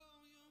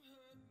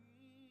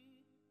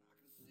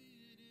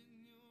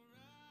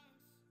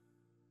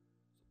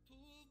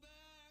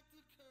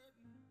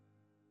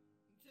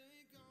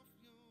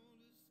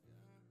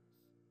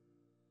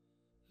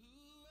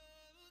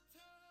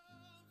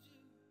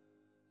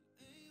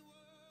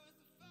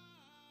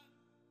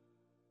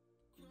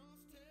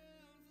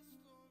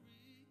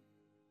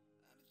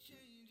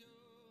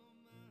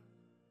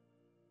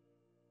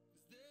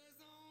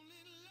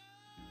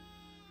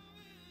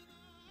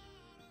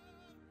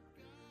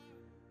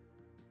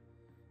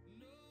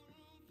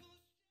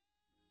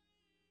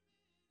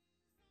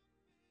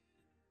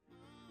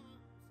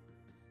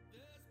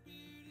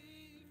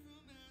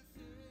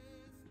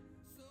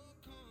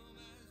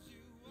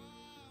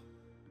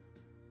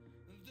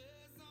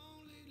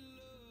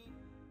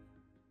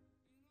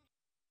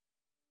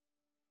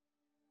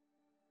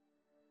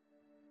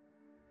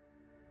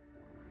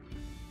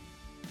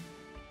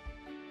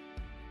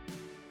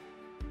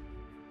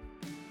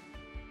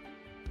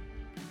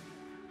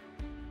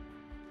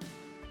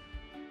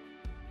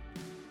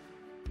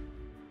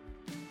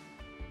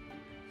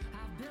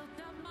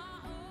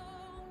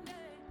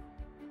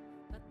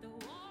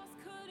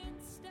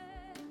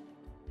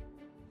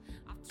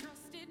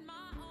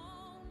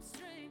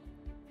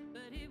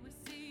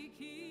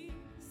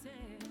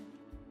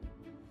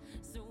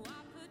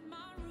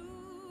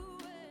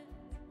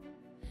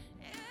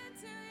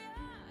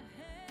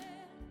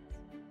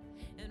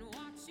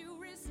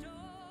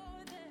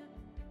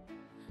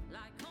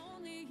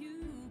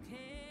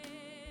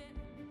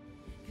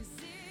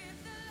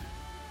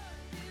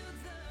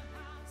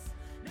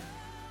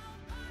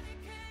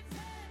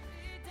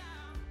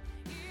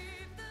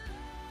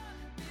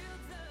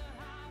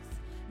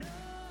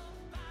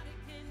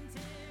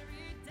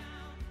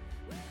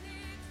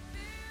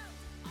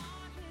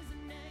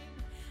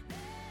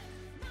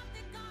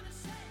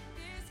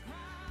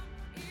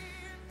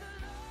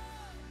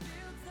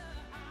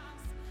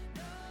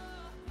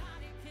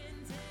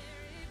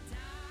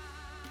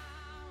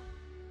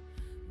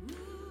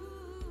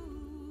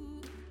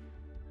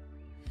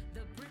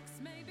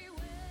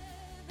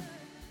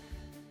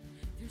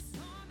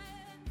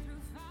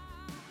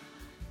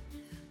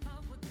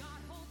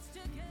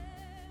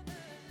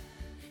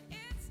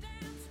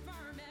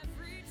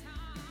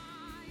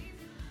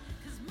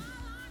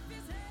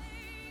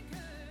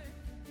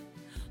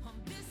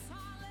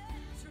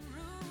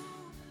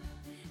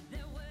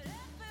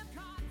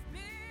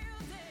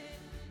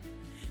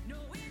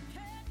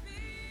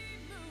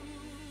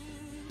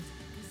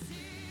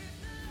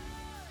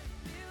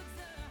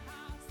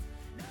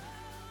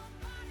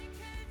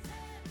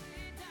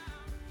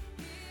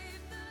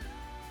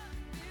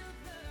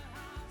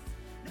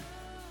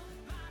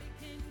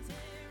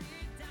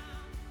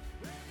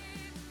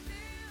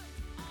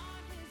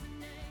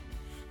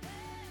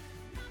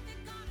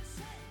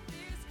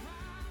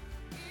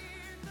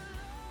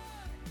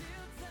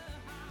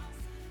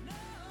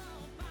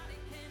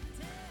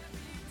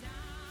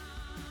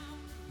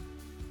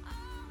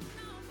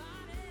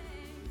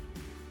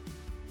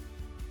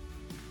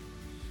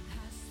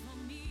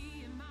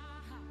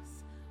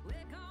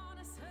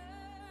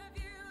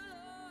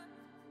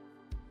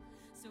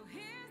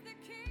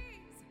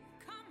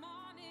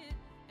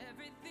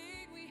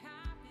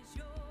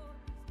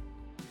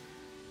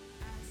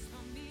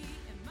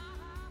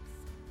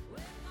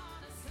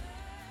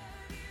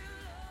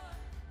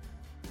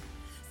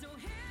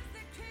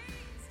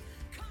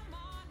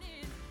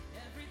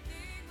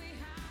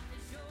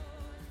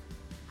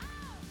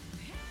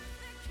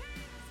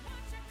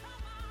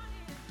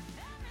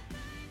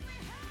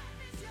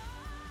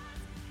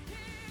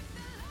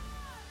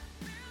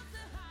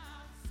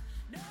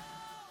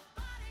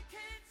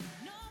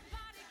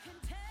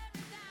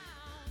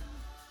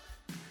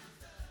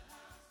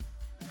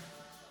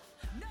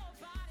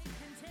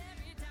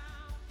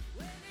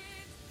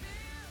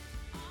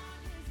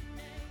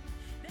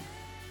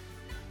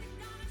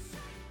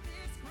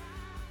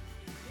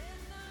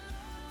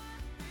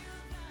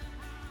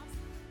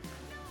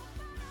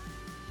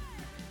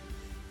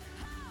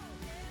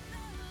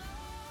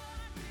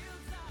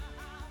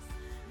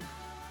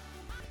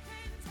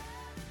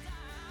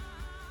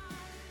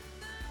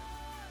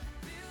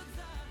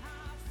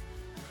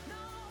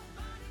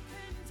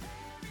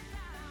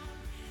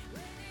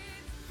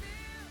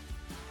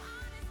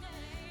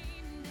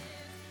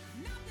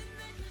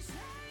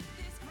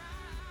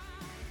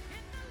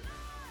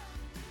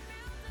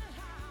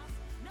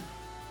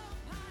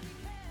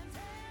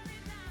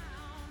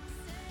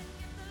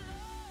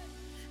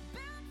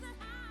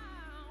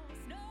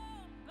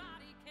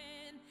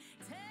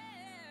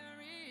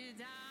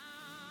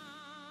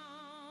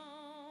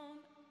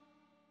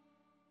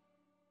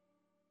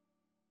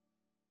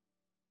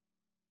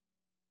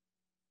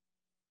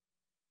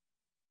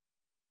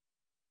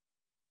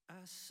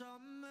I saw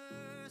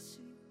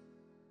mercy,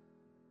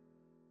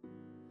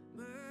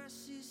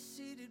 mercy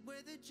seated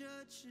where the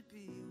judge should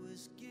be,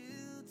 was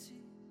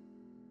guilty,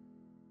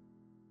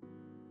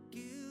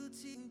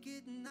 guilty and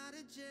getting out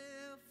of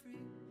jail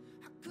free.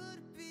 How could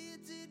it be I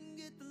didn't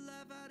get the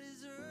life I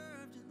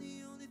deserved, and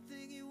the only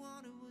thing he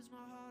wanted was my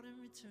heart in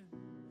return?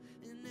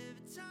 And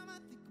every time I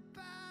think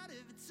about it,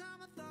 every time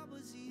I thought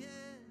was the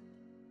end,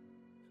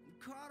 I'm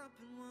caught up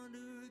in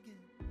wonder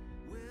again.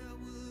 Where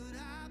would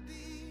I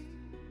be?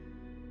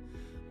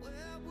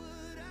 Where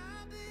would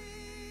I be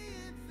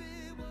if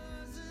it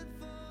wasn't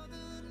for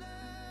the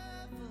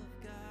love of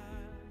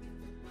God?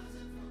 If it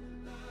wasn't for the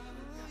love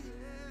of God. Oh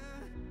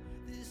yeah,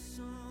 this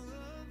song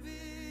of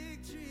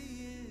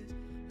victory is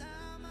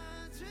now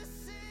mine to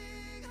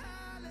sing.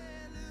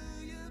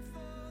 Hallelujah,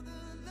 for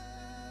the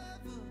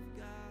love of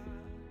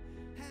God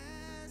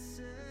has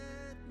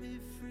set me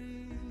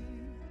free.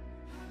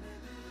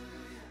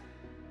 Hallelujah.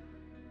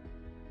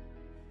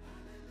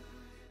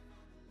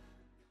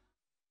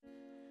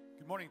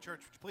 Good morning, church.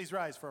 Would you please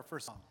rise for our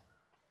first song?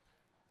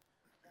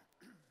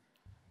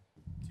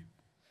 2,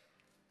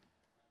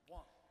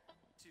 1,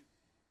 2,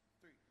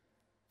 3,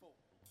 4.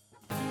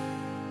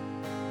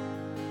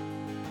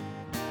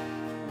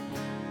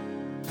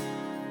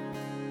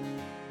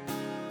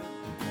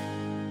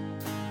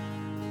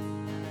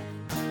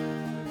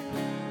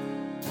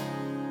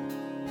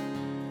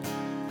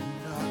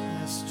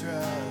 Darkness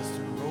tries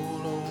to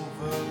roll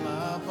over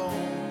my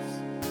bones.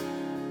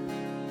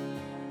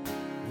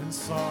 When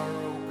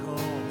sorrow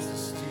comes to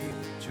steal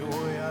the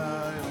joy I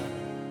own,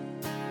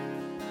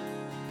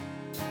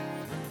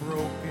 when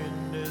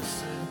brokenness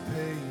and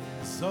pain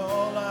is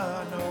all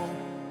I know,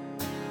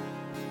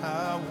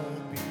 I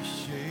won't be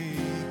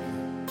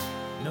shaken.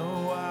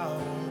 No, I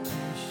won't be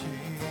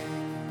shaken.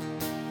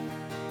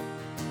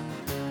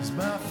 'Cause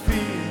my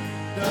fear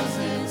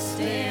doesn't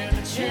stand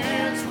a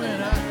chance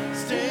when I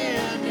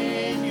stand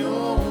in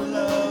your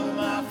love.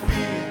 My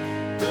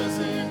fear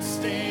doesn't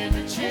stand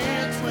a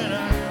chance when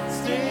I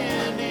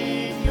stand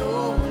in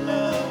your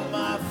love.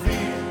 My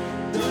fear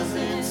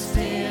doesn't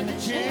stand a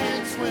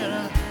chance when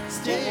I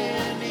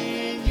stand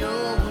in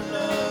your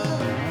love.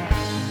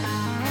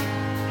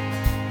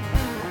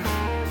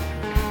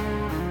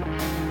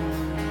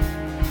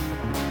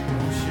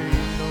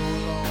 Shame no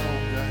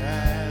longer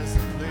has a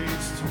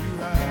place to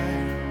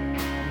hide.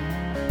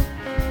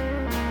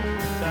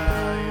 And I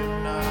am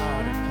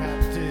not a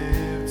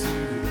captive to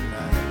the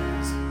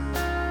lies.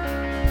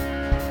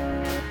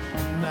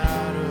 I'm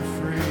not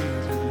afraid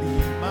to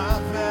leave my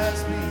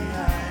past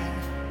behind.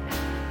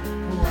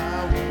 Oh, I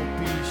won't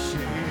be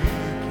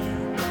shaken.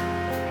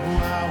 Oh,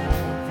 I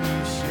won't be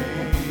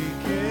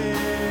shaken.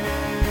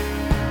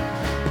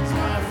 'Cause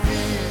my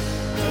fear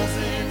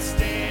doesn't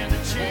stand a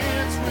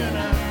chance when I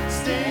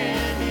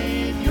stand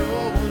in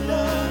your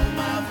love.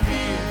 My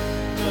fear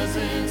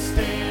doesn't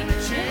stand a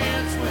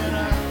chance when I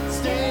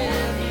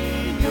stand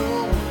in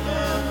your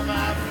love.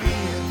 My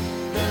fear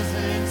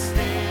doesn't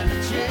stand a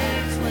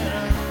chance when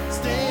I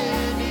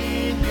stand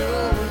in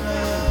your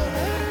love.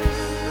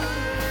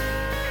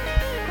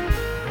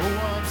 Oh,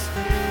 I'm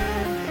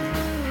standing.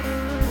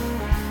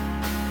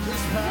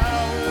 There's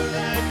power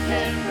that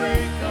can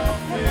break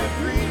off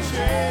every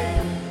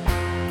chain.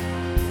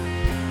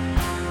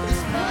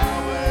 There's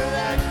power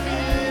that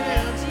can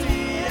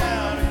empty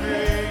out a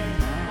grave.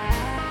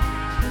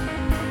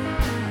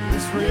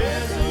 There's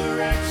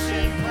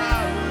resurrection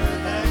power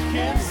that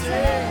can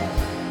save.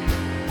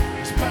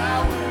 There's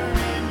power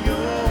in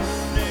your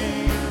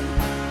name.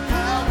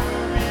 Power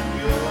in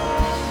your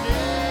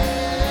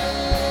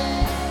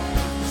name.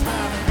 'Cause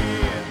my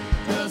fear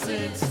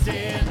doesn't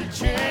stand a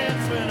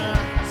chance when I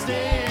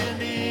stand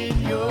in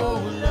your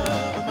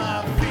love. My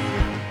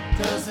fear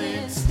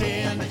doesn't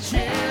stand a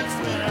chance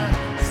when I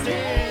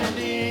stand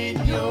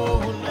in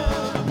your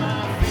love.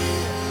 My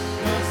fear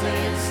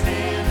doesn't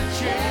stand a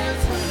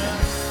chance when I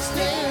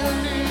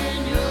stand in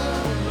your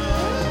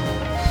love.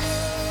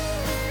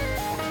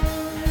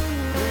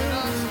 When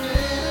I'm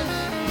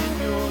standing in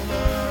your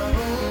love, oh,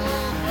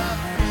 my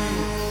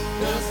fear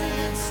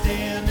doesn't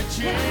stand a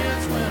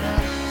chance when I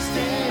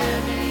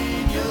stand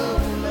in your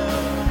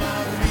love.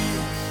 My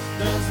fear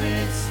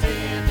doesn't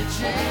stand a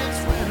chance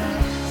when I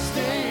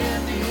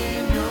stand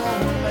in your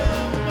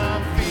love. My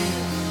fear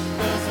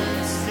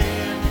doesn't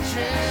stand a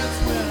chance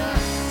when I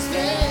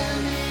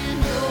stand in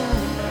your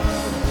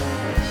love.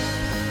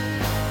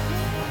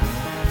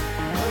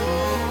 Oh,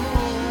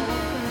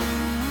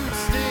 I'm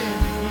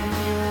standing in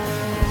your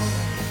love.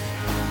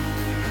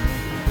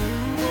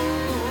 Oh,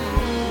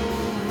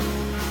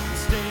 I'm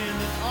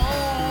standing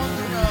on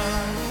the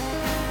rock.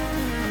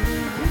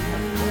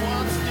 Oh,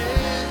 I'm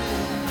standing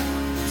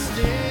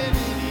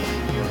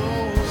in your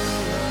love.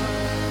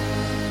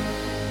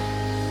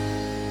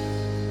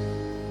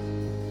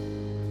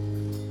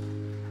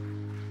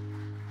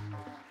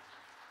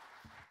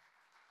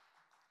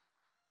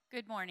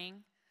 Good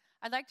morning.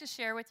 I'd like to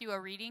share with you a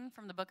reading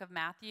from the book of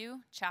Matthew,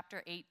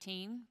 chapter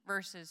 18,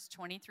 verses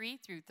 23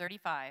 through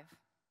 35.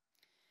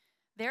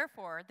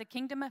 Therefore, the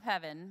kingdom of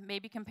heaven may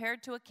be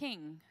compared to a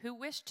king who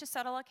wished to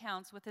settle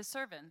accounts with his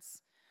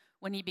servants.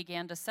 When he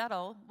began to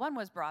settle, one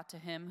was brought to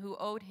him who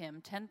owed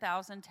him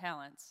 10,000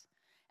 talents.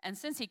 And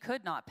since he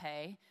could not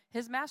pay,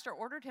 his master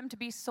ordered him to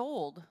be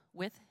sold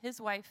with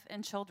his wife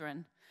and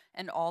children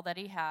and all that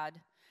he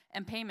had,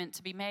 and payment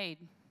to be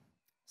made.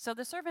 So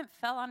the servant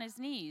fell on his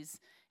knees,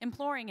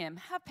 imploring him,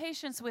 "Have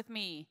patience with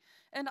me,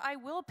 and I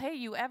will pay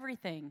you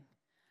everything."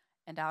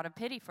 And out of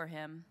pity for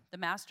him, the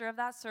master of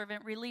that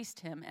servant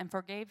released him and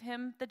forgave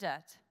him the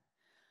debt.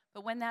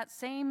 But when that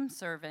same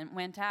servant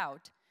went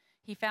out,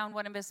 he found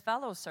one of his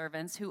fellow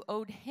servants who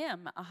owed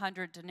him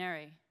 100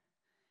 denarii.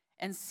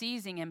 And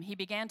seizing him, he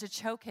began to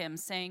choke him,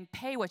 saying,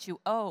 "Pay what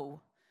you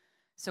owe."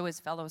 So his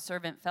fellow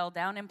servant fell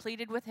down and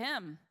pleaded with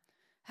him,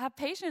 "Have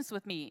patience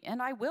with me, and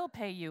I will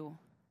pay you."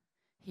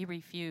 He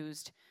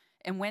refused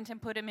and went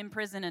and put him in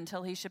prison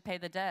until he should pay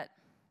the debt.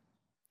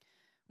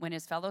 When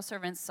his fellow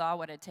servants saw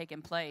what had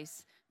taken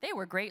place, they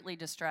were greatly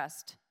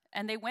distressed,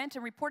 and they went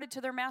and reported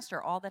to their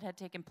master all that had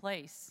taken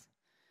place.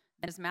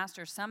 Then his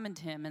master summoned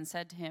him and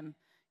said to him,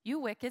 "You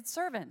wicked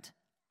servant,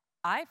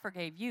 I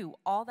forgave you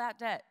all that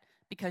debt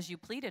because you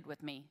pleaded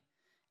with me.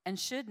 And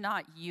should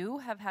not you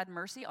have had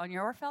mercy on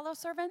your fellow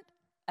servant,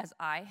 as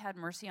I had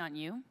mercy on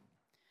you?"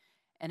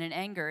 And in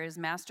anger his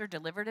master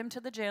delivered him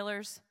to the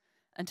jailers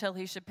until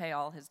he should pay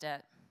all his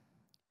debt.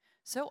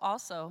 So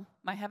also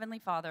my heavenly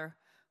Father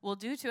will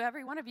do to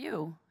every one of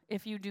you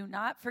if you do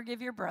not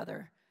forgive your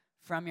brother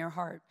from your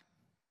heart.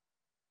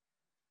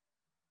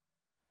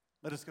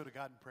 Let us go to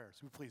God in prayer.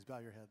 So please bow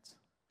your heads.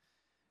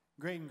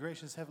 Great and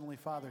gracious Heavenly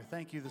Father,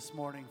 thank you this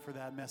morning for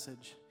that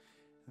message,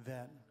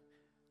 that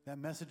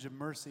message of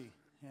mercy.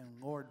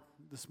 And Lord,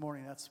 this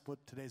morning, that's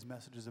what today's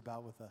message is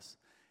about with us.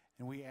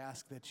 And we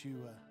ask that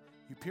you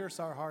pierce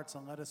our hearts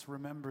and let us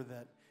remember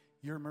that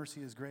your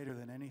mercy is greater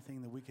than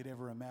anything that we could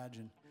ever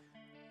imagine.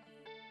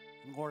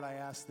 And Lord, I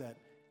ask that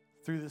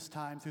through this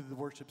time, through the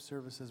worship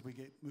service as we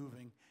get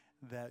moving,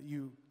 that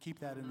you keep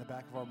that in the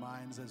back of our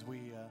minds as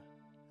we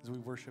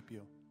worship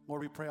you.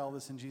 Lord, we pray all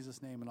this in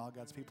Jesus' name, and all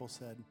God's people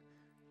said,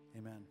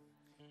 amen.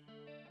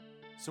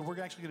 So we're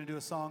actually going to do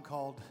a song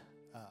called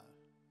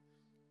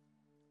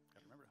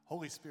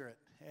Holy Spirit.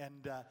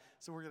 And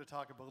so we're going to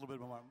talk a little bit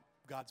about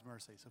God's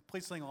mercy. So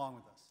please sing along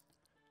with us.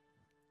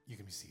 You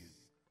can be seated.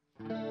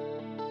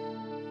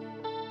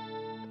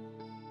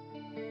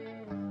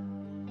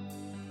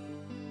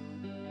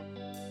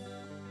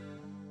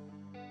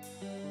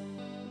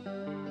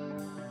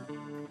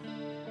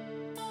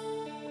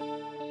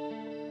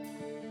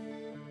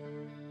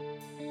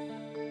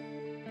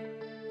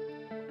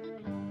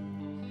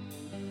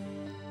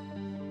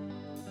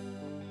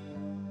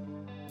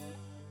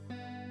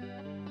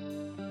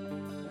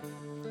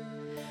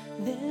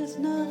 There's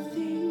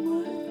nothing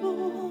worth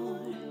more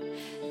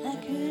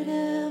that could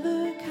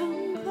ever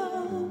come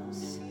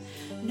close.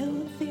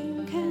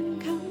 Nothing can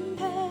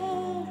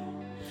compare.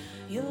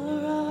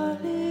 You're our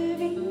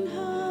living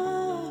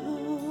hope.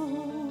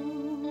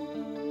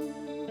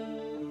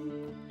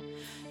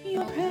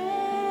 Your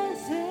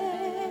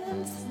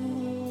presence,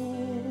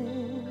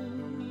 Lord.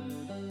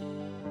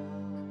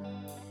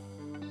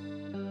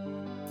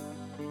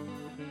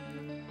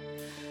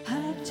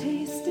 I've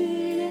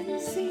tasted and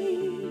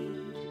seen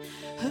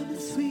of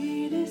the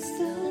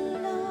sweetest of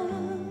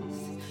loves,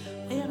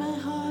 where my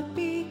heart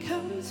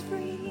becomes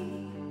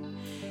free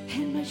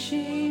and my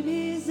shame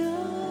is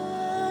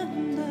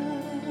undone.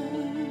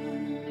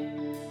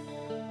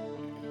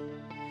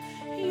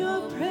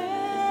 Your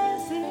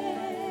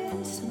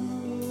presence, Lord.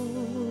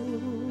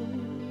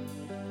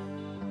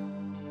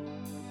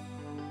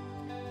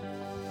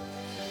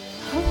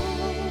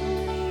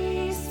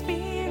 Holy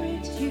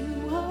Spirit, you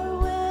are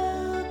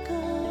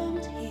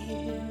welcomed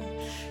here.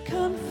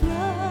 Come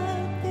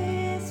flood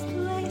this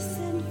place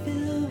and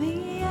fill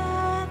the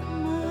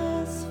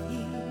atmosphere.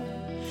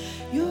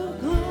 Your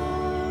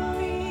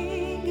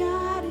glory,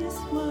 God, is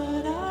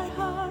what our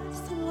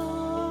hearts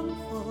long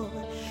for,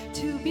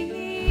 to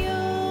be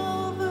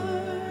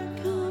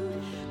overcome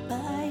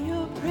by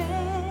your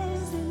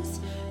presence,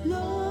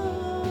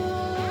 Lord.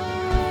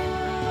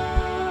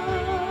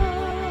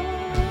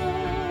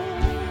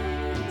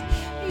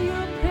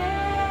 Your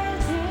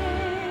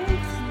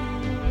presence,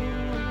 Lord.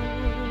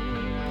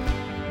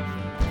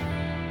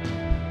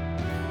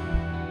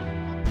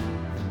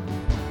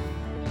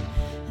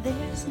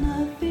 There's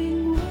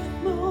nothing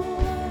worth more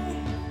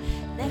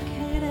that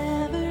could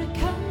ever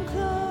come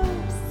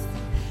close.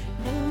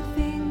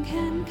 Nothing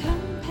can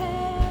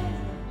compare.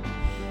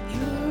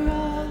 You're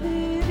our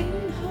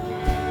living hope.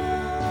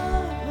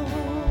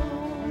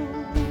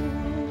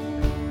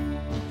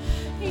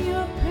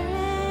 Your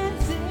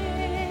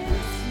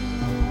presence,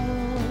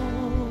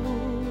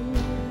 Lord.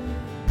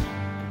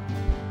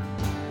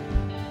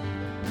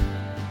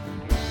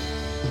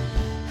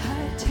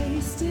 I've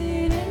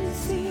tasted and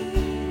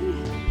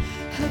seen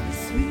of the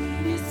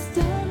sweetest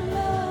of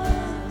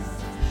loves,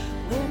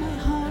 where my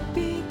heart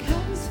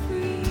becomes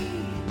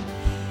free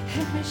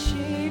and my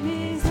shame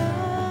is undone.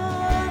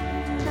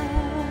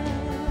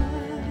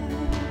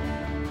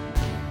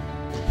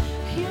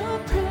 Your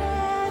presence,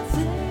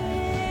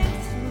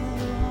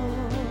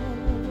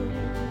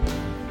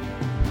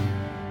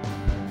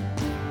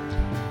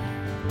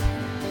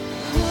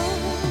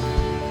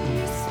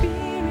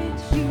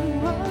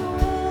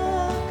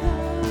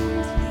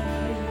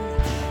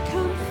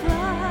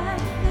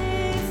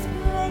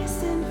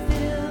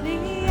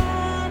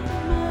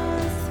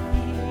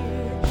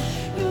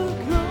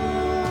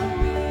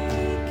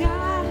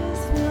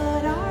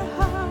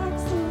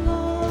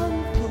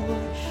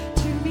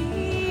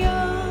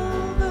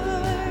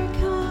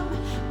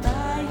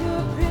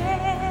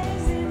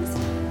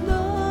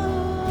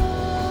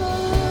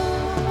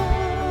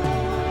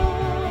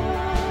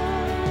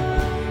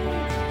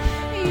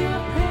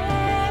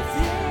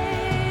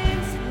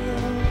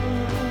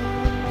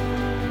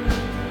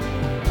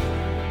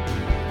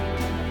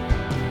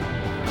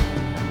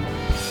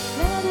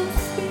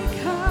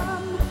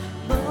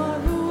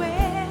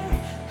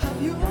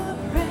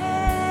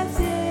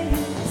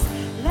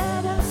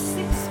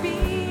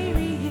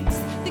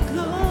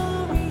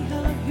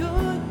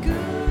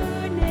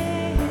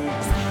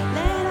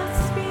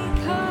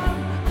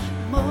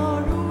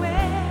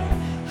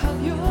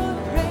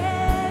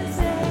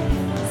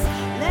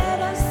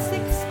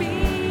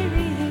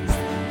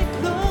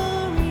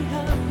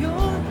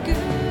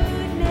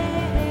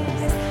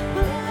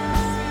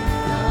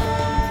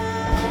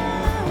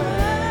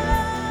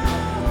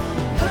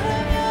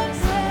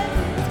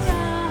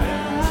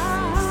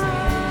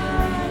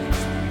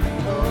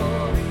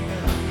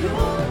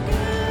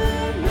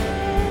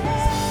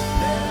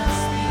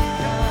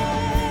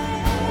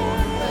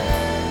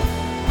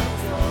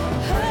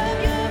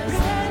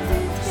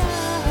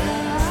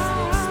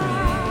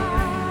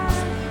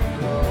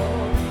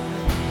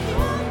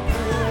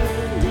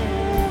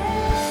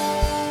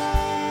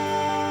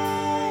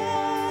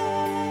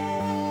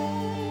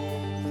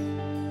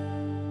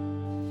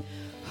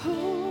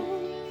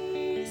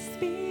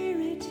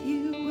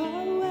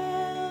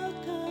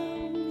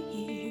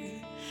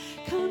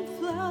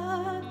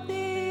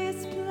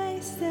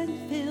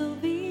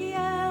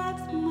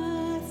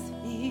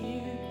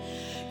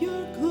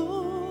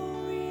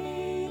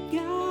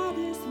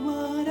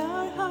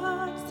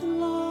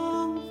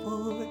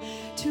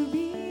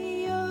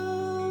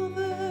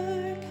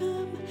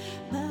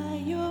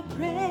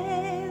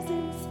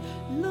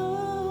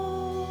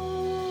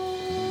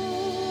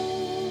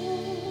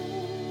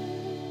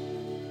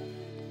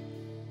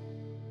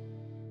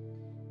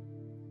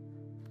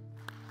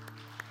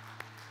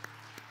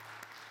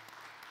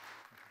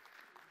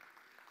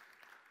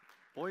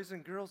 Boys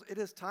and girls, it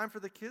is time for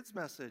the kids'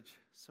 message.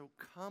 So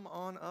come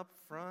on up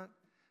front.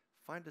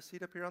 Find a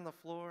seat up here on the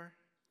floor.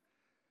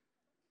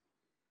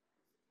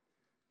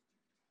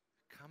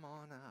 Come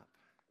on up.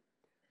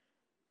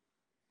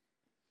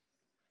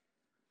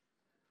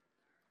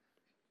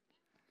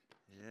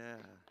 Yeah.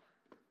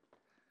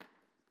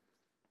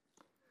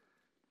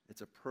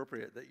 It's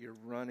appropriate that you're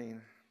running,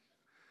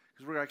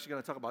 because we're actually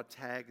going to talk about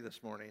tag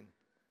this morning.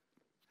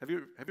 Have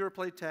you ever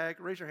played tag?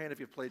 Raise your hand if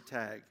you've played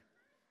tag.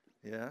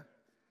 Yeah?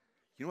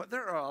 You know what?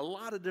 There are a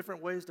lot of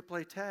different ways to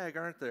play tag,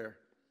 aren't there?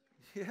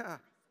 Yeah.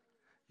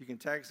 You can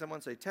tag someone,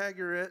 say, tag,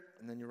 you're it,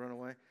 and then you run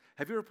away.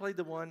 Have you ever played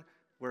the one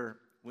where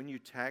when you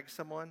tag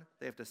someone,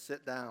 they have to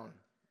sit down?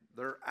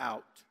 They're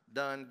out.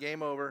 Done.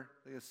 Game over.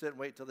 They can sit and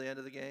wait till the end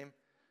of the game.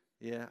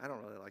 Yeah, I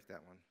don't really like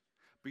that one.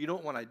 But you know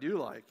what one I do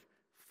like?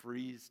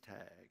 Freeze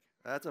tag.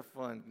 That's a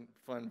fun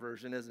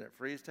version, isn't it?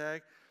 Freeze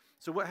tag.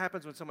 So what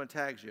happens when someone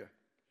tags you?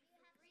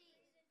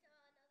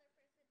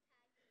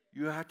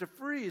 You have to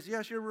freeze.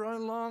 Yes, you're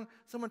running along.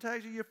 Someone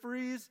tags you, you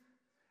freeze.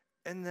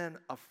 And then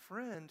a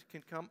friend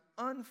can come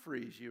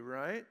unfreeze you,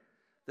 right?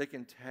 They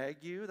can tag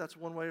you. That's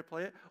one way to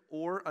play it.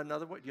 Or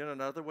another way. You know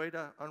another way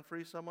to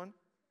unfreeze someone?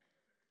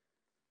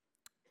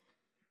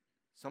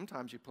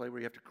 Sometimes you play where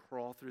you have to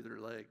crawl through their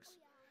legs.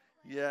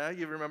 Yeah,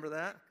 you remember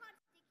that?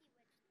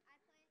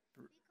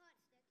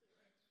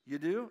 You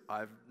do?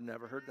 I've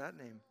never heard that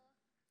name.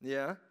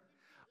 Yeah?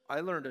 I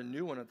learned a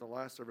new one at the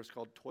last service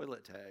called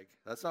toilet tag.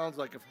 That sounds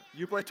like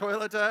you play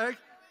toilet tag?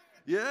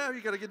 Yeah,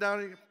 you got to get down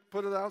and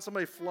put it out.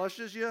 Somebody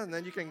flushes you, and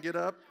then you can get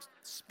up,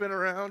 spin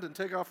around, and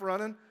take off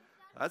running.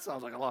 That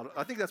sounds like a lot.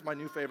 I think that's my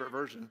new favorite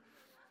version.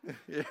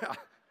 Yeah.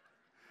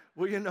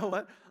 Well, you know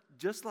what?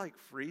 Just like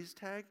freeze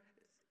tag,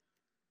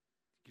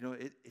 you know,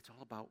 it's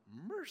all about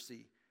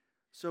mercy.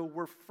 So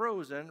we're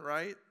frozen,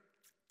 right?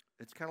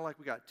 It's kind of like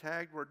we got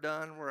tagged, we're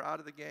done, we're out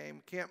of the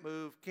game, can't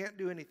move, can't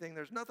do anything,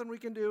 there's nothing we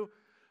can do.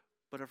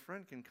 But a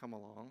friend can come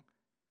along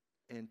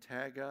and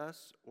tag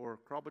us or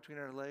crawl between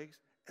our legs,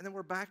 and then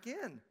we're back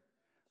in,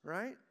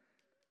 right?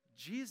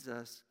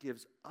 Jesus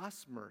gives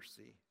us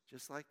mercy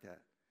just like that.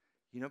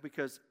 You know,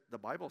 because the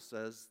Bible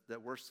says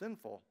that we're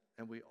sinful,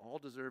 and we all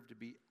deserve to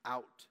be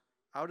out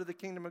of the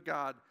kingdom of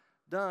God,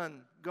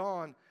 done,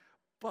 gone.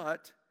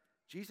 But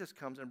Jesus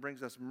comes and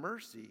brings us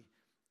mercy.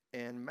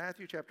 And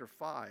Matthew chapter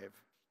 5,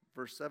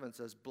 verse 7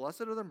 says,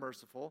 "Blessed are the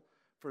merciful,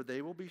 for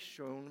they will be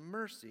shown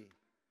mercy."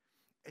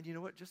 And you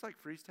know what? Just like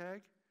freeze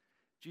tag,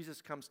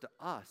 Jesus comes to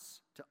us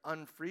to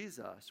unfreeze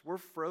us. We're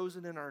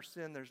frozen in our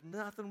sin. There's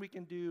nothing we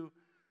can do,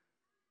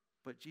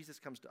 but Jesus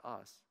comes to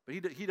us. But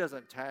he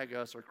doesn't tag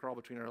us or crawl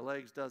between our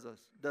legs, does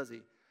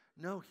he?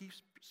 No, he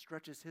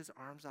stretches his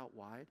arms out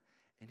wide,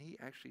 and he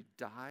actually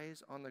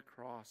dies on the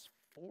cross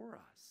for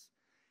us.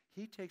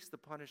 He takes the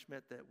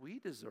punishment that we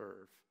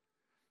deserve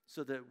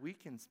so that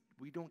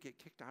we don't get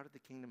kicked out of the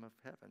kingdom of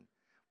heaven.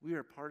 We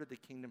are part of the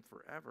kingdom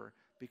forever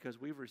because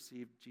we've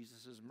received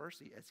Jesus'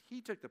 mercy as he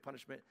took the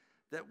punishment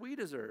that we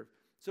deserve.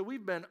 So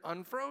we've been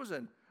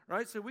unfrozen,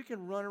 right? So we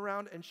can run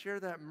around and share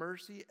that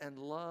mercy and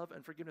love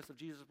and forgiveness of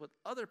Jesus with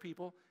other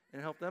people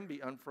and help them be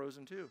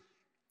unfrozen too.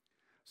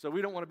 So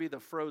we don't want to be the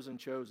frozen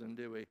chosen,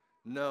 do we?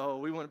 No,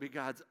 we want to be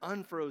God's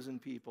unfrozen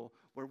people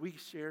where we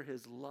share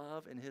his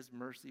love and his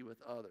mercy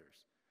with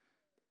others.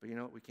 But you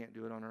know what? We can't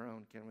do it on our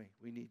own, can we?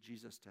 We need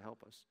Jesus to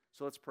help us.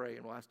 So let's pray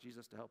and we'll ask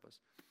Jesus to help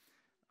us.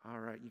 All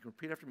right, you can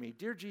repeat after me.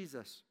 Dear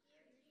Jesus,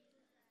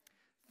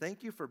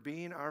 thank you for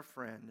being our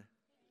friend,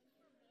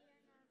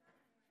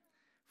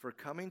 for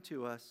coming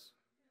to us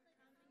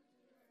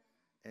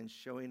and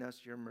showing us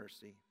your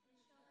mercy.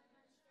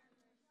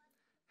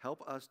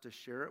 Help us to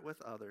share it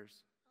with others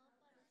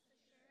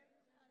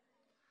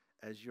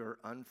as your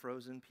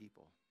unfrozen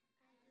people.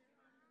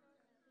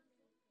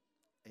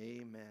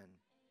 Amen.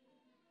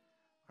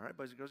 All right,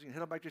 boys and girls, you can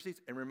head on back to your seats.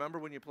 And remember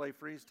when you play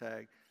freeze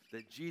tag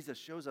that Jesus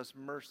shows us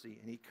mercy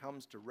and he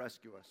comes to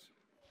rescue us.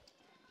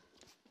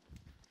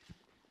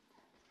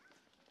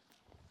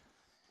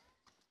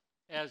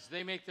 As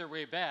they make their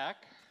way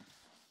back,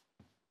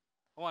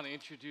 I want to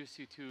introduce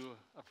you to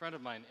a friend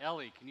of mine,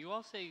 Ellie. Can you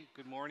all say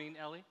good morning,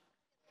 Ellie?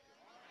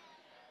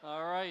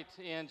 All right,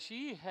 and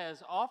she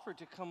has offered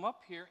to come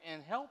up here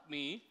and help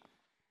me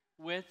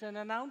with an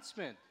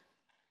announcement.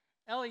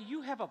 Ellie,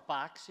 you have a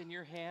box in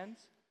your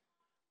hands.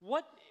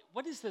 What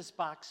is this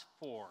box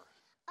for?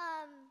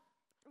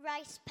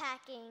 Rice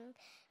packing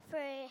for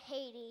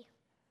Haiti.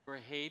 For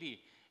Haiti.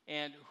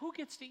 And who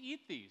gets to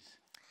eat these?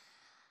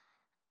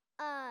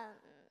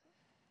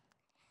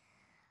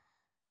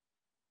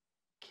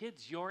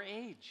 Kids your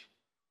age.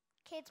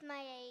 Kids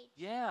my age.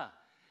 Yeah.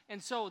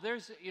 And so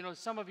there's,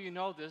 some of you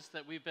know this,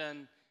 that we've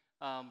been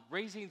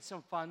raising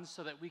some funds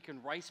so that we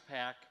can rice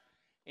pack.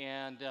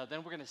 And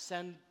then we're going to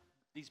send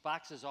these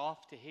boxes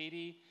off to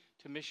Haiti,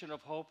 to Mission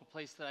of Hope, a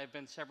place that I've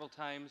been several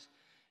times.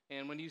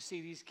 And when you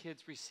see these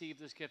kids receive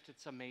this gift,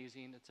 it's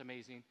amazing. It's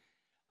amazing.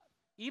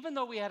 Even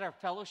though we had our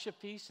fellowship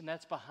feast, and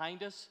that's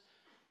behind us,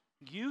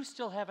 you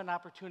still have an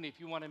opportunity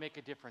if you want to make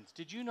a difference.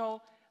 Did you know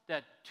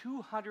that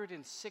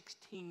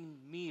 216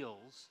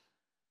 meals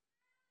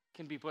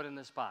can be put in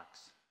this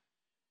box?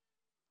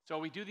 So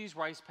we do these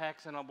rice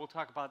packs, and we'll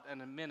talk about that in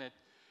a minute.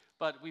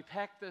 But we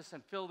pack this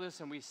and fill this,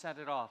 and we send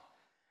it off.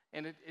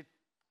 And it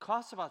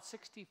costs about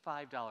 $65.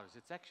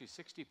 It's actually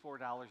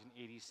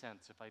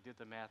 $64.80 if I did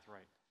the math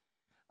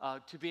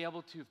right, to be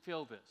able to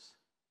fill this.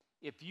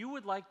 If you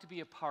would like to be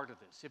a part of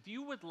this, if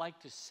you would like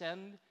to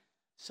send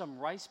some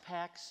rice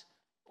packs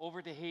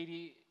over to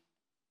Haiti,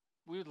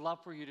 we would love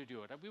for you to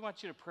do it. We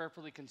want you to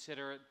prayerfully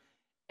consider it.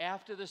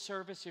 After the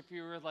service, if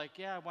you were like,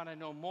 yeah, I want to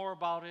know more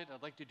about it,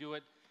 I'd like to do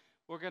it,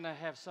 we're going to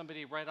have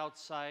somebody right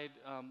outside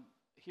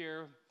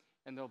here,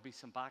 and there'll be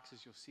some boxes,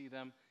 you'll see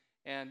them,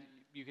 and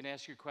you can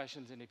ask your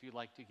questions and if you'd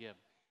like to give.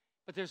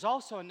 But there's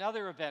also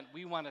another event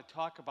we want to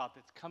talk about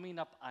that's coming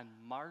up on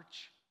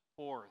March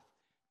 4th.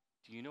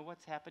 Do you know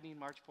what's happening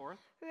March 4th?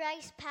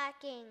 Rice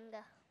packing.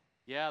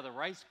 Yeah, the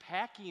rice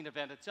packing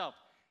event itself.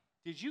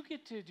 Did you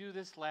get to do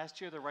this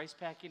last year, the rice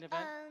packing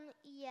event?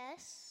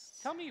 Yes.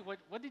 Tell me,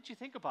 what did you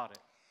think about it?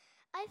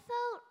 I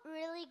felt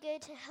really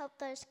good to help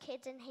those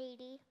kids in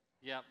Haiti.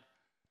 Yep.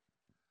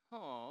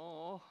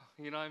 Oh,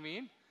 you know what I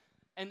mean?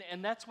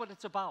 And that's what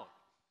it's about.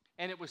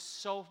 And it was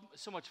so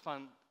much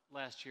fun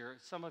last year.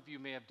 Some of you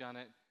may have done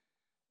it.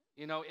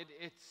 You know,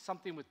 it's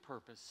something with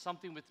purpose,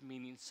 something with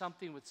meaning,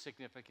 something with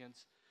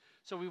significance.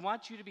 So we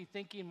want you to be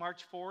thinking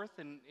March 4th,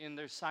 and in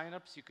their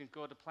sign-ups, you can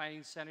go to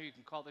Planning Center, you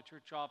can call the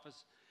church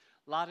office,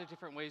 a lot of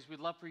different ways. We'd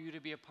love for you to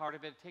be a part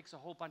of it. It takes a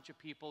whole bunch of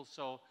people,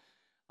 so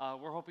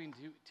we're hoping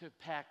to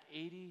pack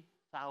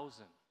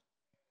 80,000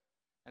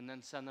 and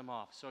then send them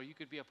off. So you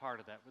could be a part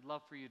of that. We'd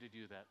love for you to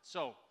do that.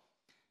 So,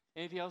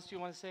 anything else you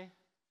want to say?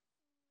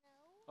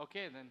 No.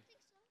 Okay, then.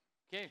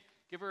 Okay,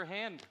 give her a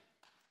hand.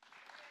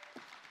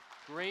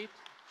 Great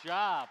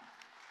job.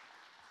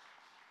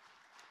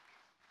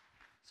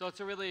 So it's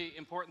a really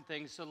important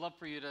thing. So I'd love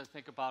for you to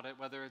think about it,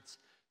 whether it's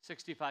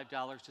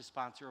 $65 to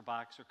sponsor a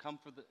box or come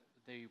for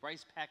the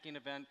rice packing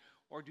event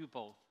or do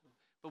both.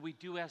 But we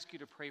do ask you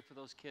to pray for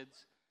those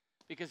kids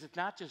because it's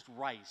not just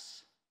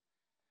rice.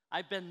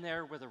 I've been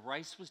there where the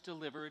rice was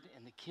delivered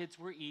and the kids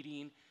were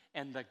eating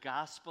and the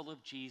gospel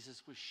of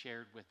Jesus was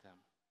shared with them.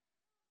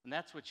 And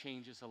that's what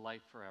changes a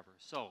life forever.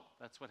 So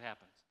that's what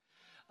happens.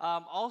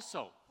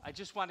 Also, I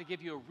just want to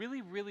give you a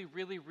really, really,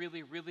 really,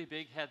 really, really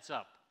big heads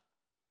up.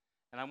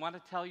 And I want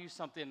to tell you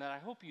something that I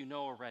hope you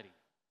know already.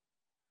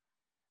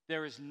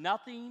 There is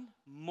nothing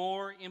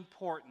more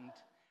important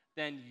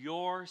than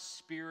your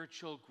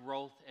spiritual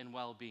growth and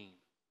well-being.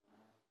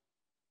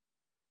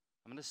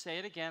 I'm going to say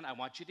it again. I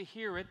want you to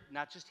hear it,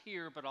 not just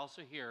hear, but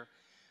also hear.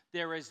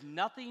 There is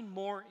nothing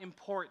more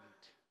important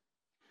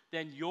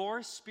than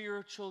your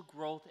spiritual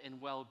growth and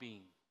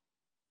well-being.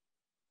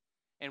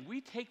 And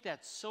we take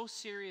that so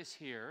serious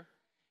here,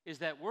 is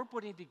that we're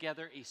putting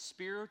together a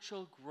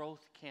spiritual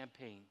growth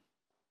campaign.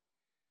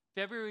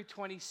 February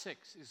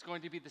 26th is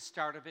going to be the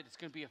start of it. It's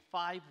going to be a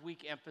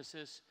 5-week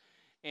emphasis,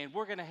 and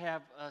we're going to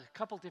have a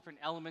couple different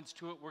elements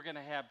to it. We're going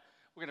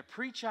to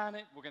preach on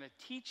it. We're going to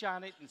teach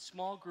on it in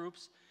small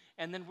groups,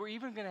 and then we're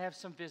even going to have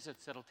some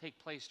visits that'll take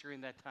place during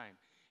that time.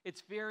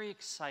 It's very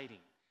exciting,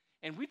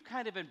 and we've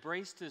kind of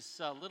embraced this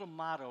little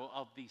motto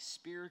of the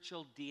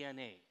spiritual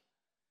DNA.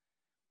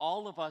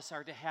 All of us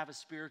are to have a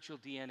spiritual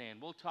DNA,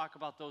 and we'll talk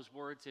about those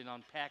words and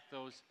unpack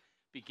those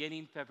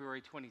beginning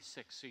February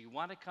 26th. So you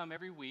want to come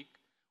every week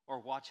or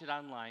watch it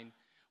online.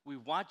 We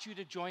want you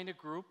to join a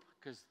group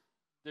because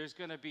there's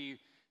going to be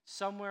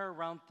somewhere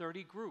around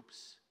 30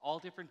 groups, all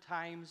different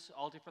times,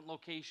 all different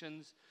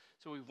locations.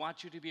 So we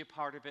want you to be a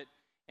part of it.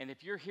 And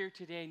if you're here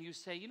today and you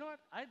say, you know what,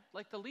 I'd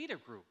like to lead a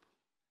group,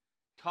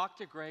 talk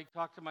to Greg,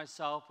 talk to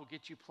myself. We'll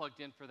get you plugged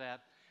in for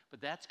that.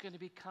 But that's going to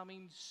be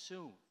coming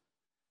soon.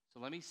 So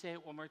let me say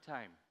it one more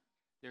time.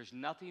 There's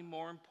nothing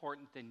more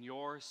important than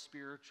your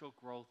spiritual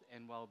growth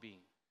and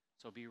well-being.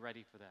 So be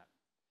ready for that.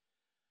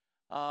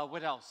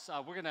 What else?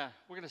 We're gonna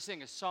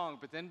sing a song,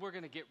 but then we're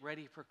gonna get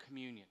ready for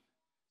communion.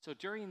 So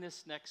during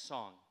this next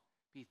song,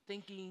 be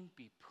thinking,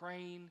 be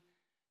praying.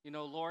 You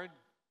know, Lord,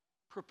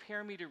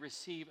 prepare me to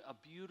receive a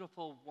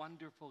beautiful,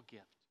 wonderful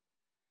gift.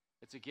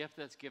 It's a gift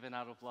that's given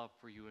out of love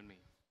for you and me.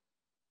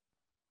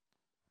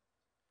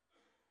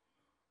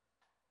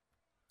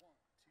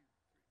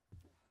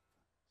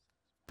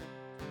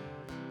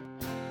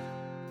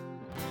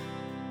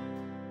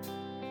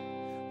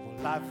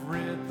 Well, I've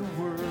read the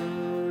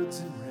words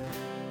in red,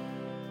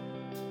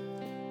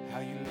 how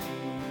you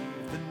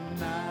leave the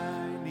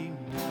 99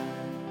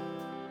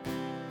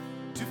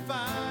 to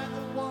find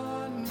the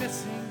one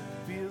missing.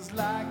 Feels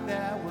like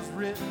that was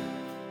written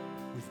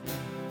with me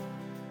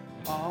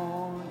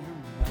on your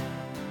mind.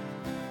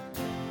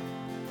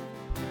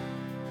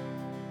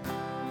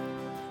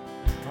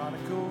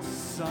 Prodigal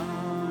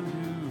son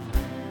who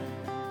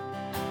ran,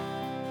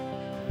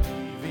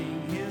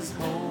 leaving his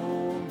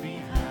home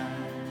behind.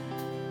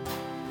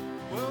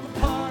 Well, the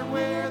part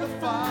where the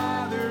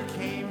father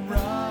came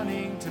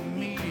running to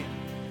meet him,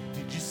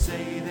 did you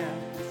say that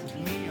was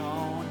me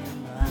on your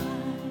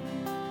mind?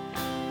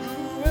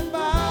 Who am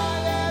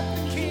I that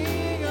the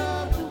king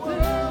of the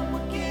world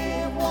would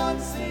give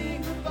one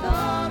single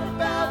thought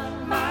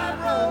about my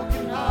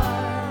broken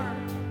heart?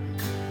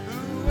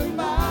 Who am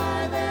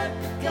I that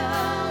the God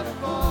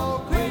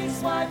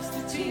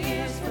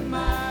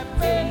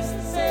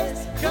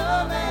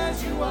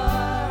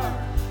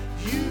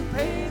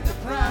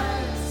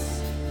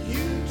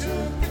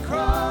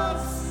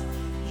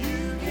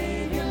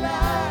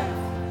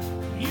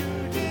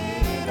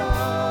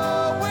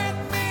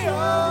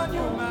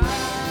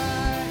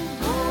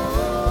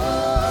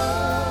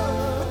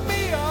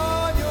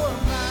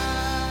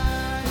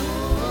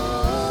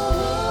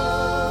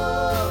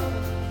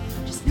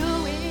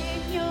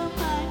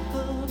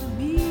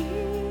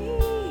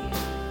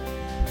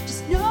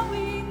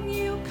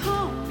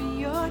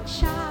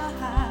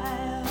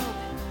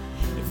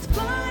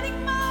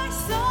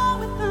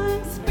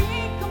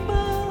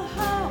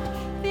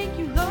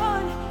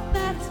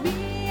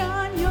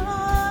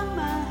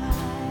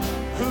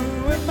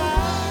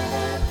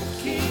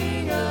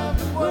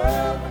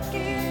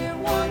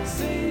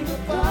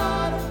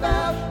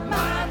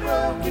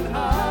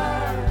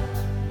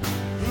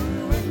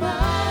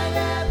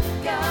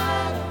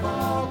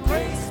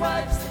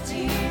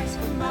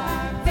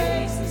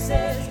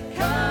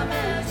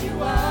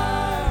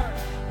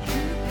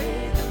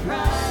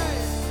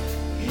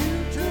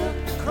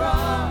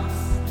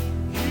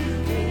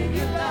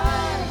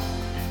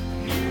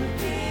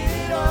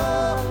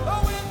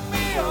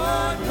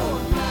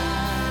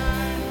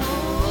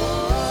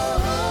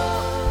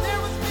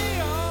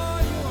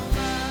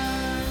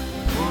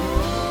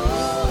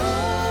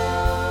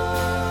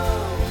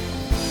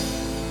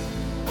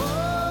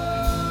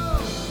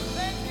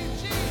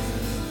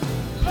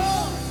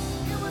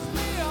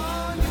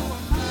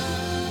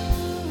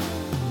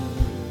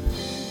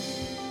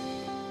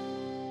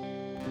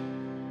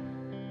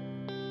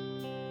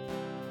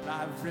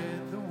I've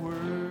read the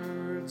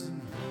words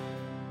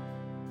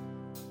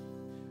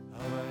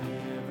of a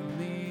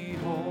heavenly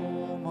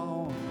home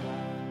on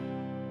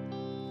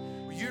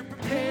high. You're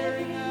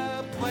preparing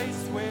a place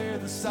where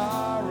the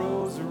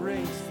sorrows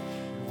erased.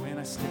 And when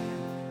I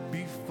stand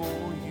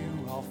before you,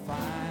 I'll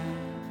find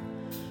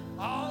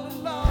all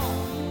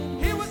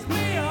along it was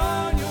me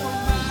on your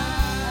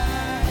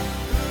mind.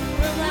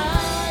 Who am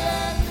I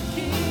that the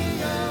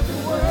King of the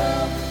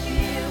world could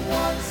give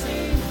one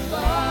single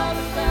thought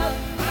about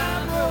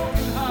my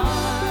broken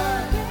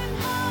heart?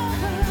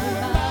 Who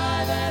am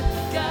I that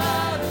the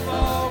God of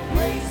all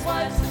grace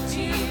wipes the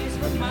tears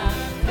from my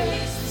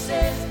face and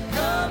says,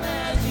 come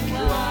as you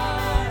are?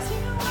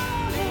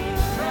 Paid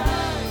the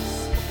price,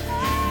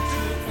 you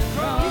took the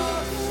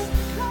cross,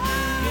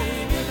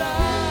 gave your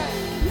life.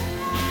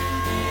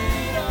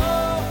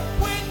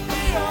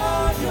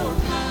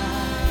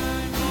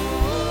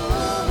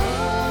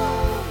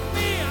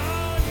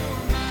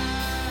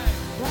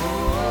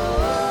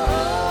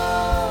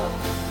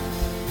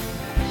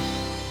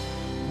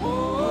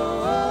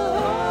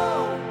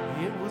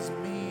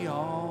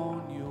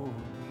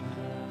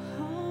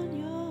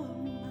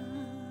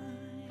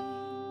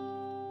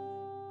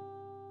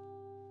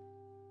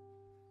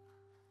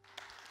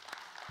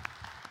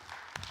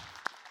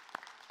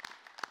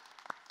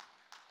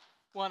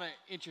 I want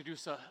to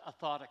introduce a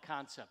thought, a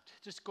concept.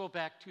 Just go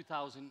back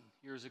 2,000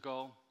 years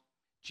ago.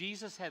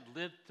 Jesus had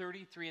lived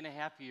 33 and a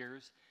half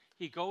years.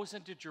 He goes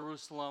into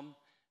Jerusalem,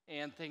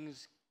 and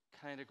things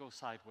kind of go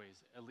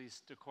sideways, at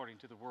least according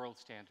to the world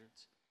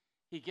standards.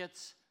 He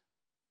gets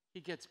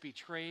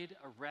betrayed,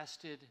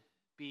 arrested,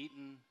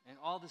 beaten, and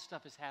all this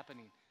stuff is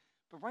happening.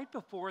 But right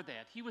before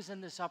that, he was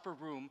in this upper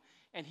room,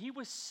 and he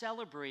was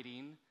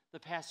celebrating the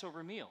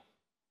Passover meal.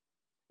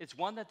 It's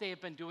one that they have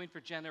been doing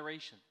for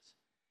generations.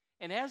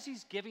 And as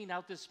he's giving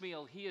out this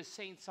meal, he is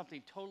saying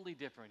something totally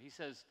different. He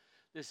says,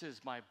 this is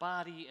my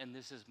body and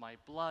this is my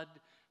blood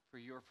for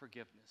your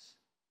forgiveness.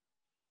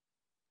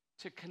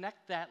 To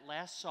connect that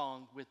last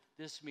song with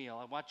this meal,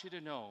 I want you to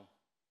know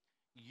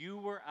you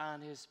were on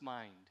his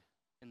mind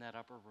in that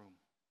upper room.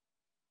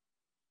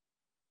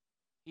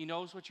 He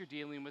knows what you're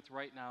dealing with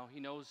right now. He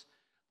knows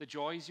the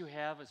joys you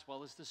have as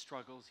well as the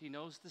struggles. He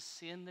knows the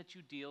sin that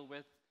you deal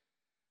with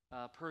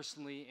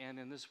personally and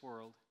in this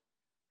world.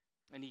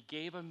 And he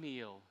gave a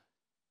meal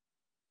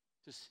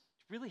to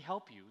really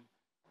help you,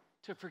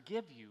 to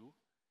forgive you,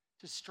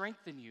 to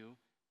strengthen you,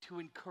 to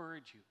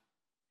encourage you.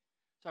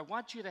 So I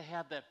want you to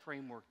have that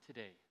framework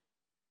today,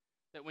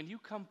 that when you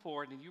come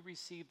forward and you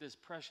receive this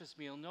precious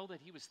meal, know that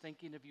he was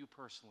thinking of you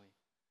personally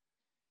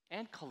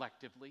and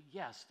collectively,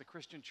 yes, the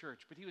Christian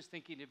church, but he was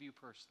thinking of you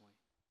personally.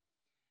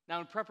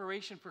 Now, in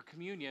preparation for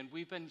communion,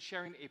 we've been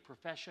sharing a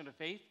profession of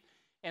faith,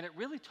 and it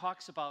really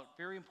talks about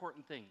very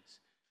important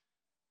things.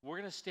 We're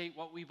going to state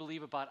what we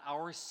believe about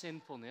our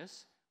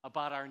sinfulness,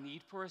 about our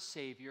need for a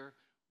Savior,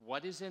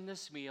 what is in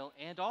this meal,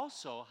 and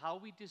also how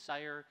we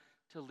desire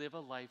to live a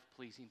life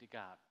pleasing to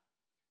God.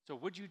 So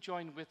would you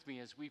join with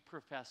me as we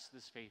profess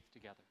this faith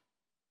together?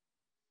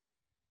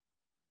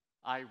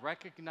 I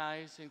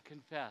recognize and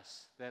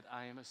confess that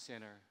I am a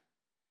sinner.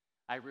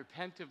 I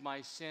repent of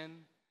my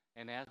sin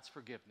and ask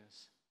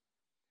forgiveness.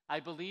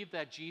 I believe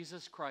that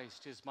Jesus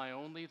Christ is my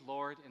only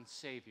Lord and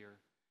Savior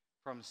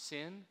from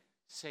sin,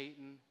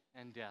 Satan,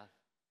 and death.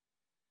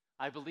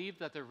 I believe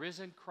that the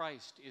risen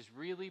Christ is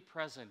really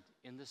present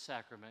in the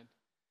sacrament,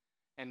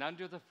 and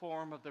under the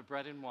form of the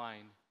bread and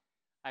wine,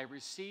 I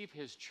receive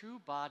his true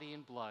body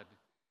and blood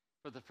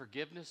for the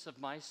forgiveness of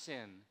my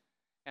sin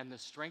and the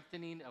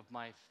strengthening of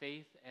my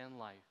faith and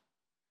life.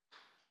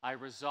 I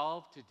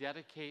resolve to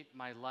dedicate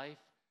my life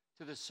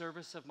to the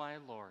service of my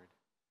Lord,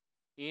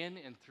 in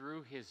and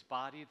through his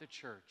body, the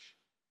church,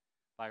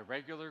 by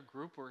regular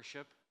group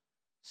worship,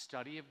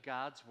 study of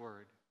God's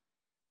word,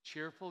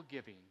 cheerful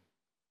giving,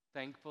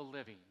 thankful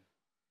living,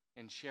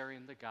 and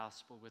sharing the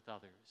gospel with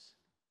others.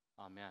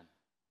 Amen.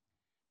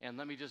 And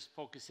let me just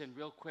focus in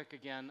real quick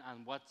again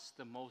on what's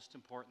the most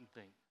important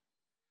thing.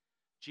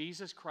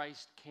 Jesus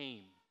Christ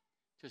came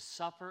to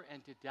suffer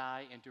and to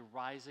die and to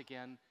rise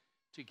again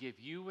to give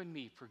you and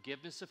me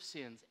forgiveness of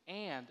sins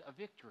and a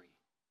victory.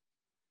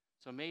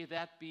 So may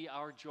that be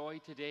our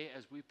joy today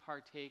as we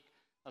partake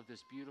of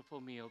this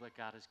beautiful meal that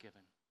God has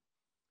given.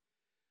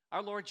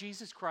 Our Lord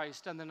Jesus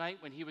Christ, on the night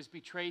when he was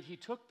betrayed, he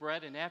took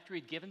bread, and after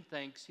he'd given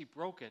thanks, he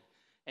broke it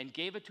and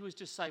gave it to his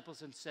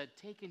disciples and said,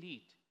 take and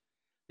eat.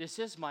 This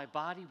is my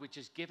body, which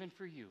is given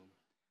for you.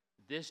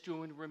 This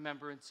do in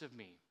remembrance of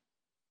me.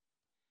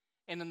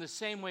 And in the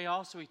same way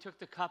also he took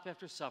the cup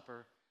after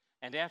supper,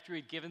 and after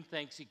he'd given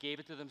thanks, he gave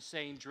it to them,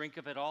 saying, drink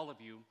of it, all of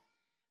you.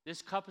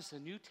 This cup is the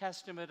New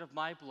Testament of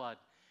my blood,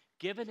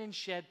 given and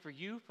shed for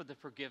you for the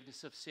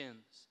forgiveness of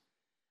sins.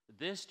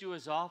 This do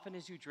as often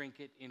as you drink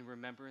it in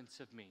remembrance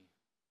of me.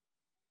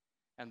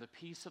 And the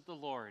peace of the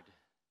Lord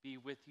be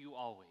with you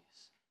always.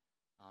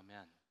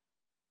 Amen.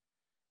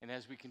 And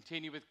as we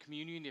continue with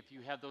communion, if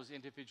you have those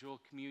individual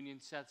communion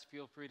sets,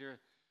 feel free to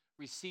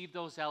receive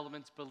those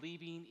elements,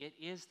 believing it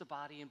is the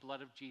body and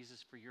blood of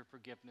Jesus for your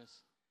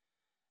forgiveness.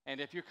 And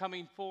if you're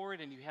coming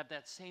forward and you have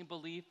that same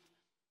belief,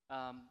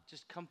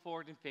 just come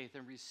forward in faith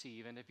and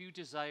receive. And if you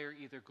desire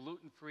either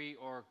gluten-free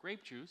or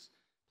grape juice,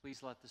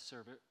 please let the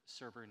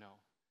server know.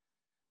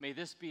 May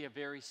this be a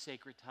very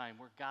sacred time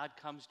where God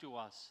comes to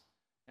us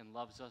and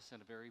loves us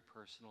in a very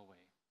personal way.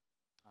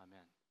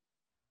 Amen.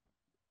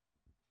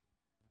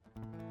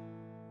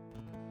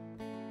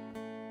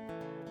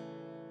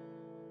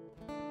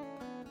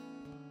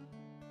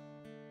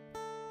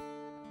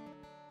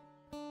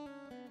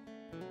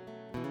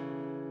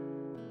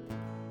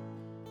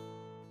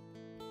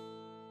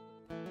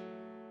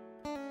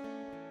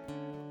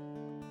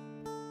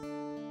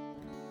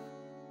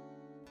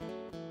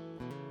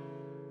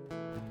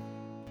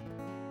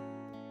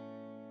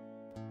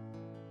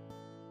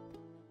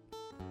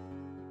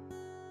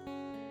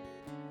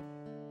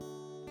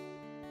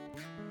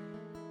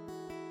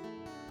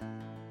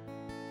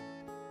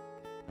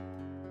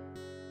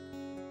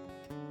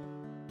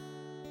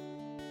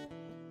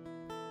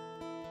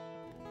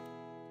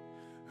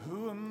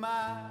 Who am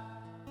I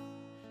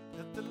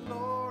that the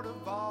Lord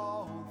of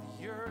all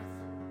the earth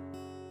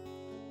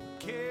would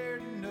care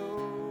to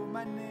know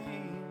my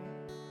name,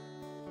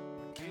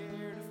 would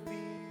care to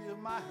feel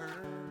my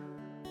hurt?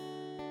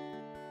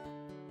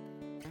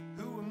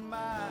 Who am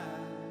I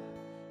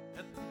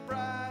that the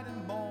bright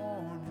and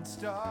morning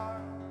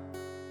star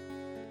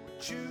would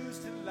choose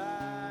to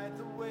light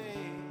the way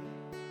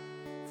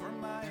for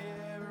my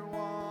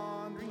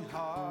ever-wandering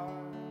heart?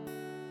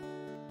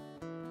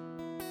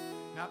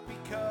 Not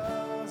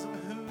because of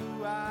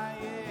who I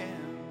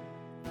am,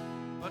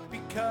 but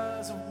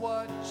because of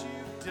what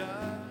you've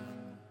done.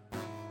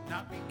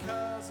 Not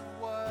because of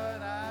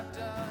what I've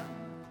done,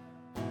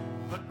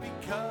 but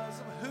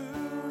because of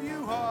who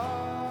you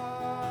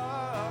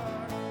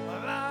are.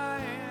 Well,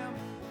 I am a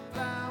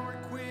flower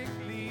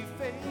quickly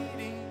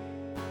fading,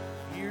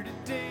 here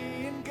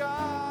today and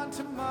gone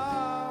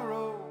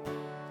tomorrow, a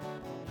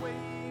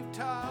wave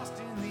tossed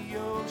in the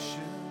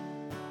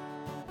ocean,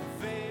 a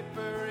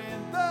vapor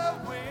in the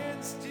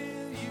wind.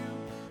 Still you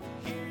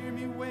hear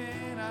me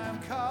when I'm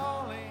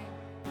calling,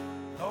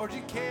 Lord,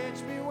 you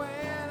catch me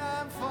when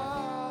I'm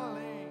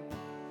falling.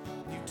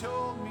 You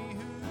told me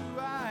who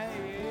I am.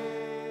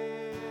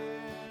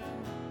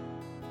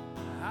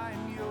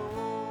 I'm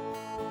yours.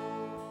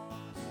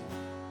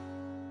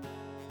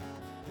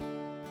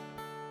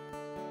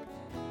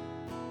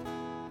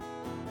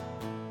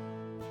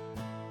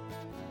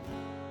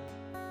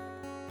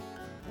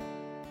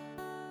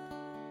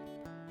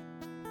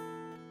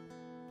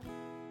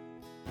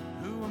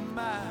 Who am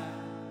I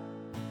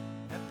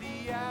that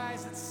the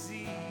eyes that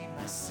see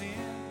my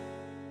sin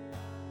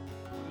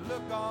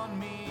look on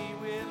me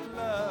with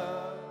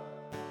love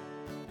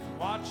and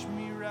watch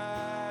me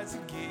rise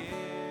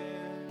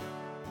again?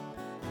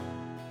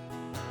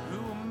 Who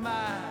am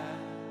I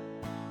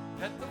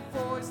that the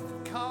voice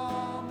that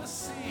calmed the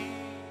sea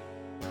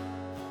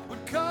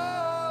would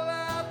call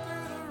out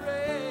through the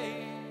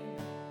rain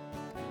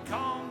and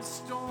calm the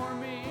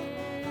storm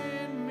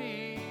in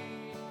me?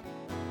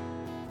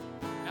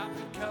 Not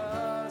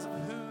because of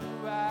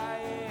who I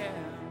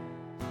am,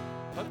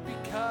 but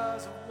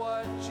because of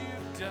what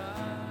you've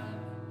done.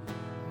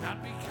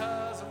 Not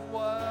because of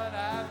what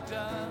I've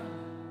done,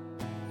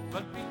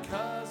 but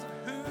because of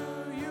who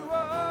you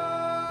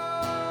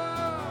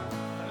are.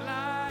 Well,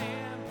 I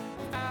am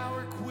an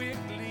hour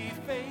quickly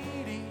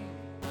fading,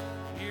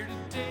 here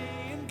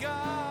today and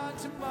gone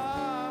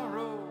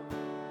tomorrow,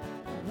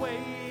 a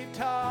wave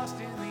tossed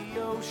in the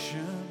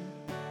ocean,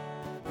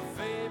 a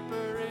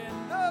vapor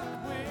in the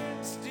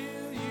wind.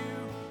 Still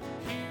you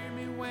hear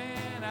me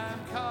when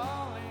I'm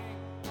calling,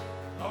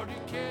 Lord,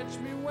 you catch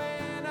me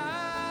when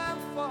I'm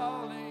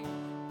falling,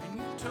 and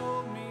you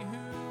told me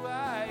who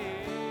I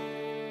am.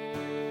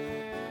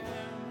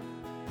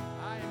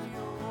 I am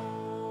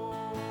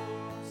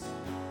yours.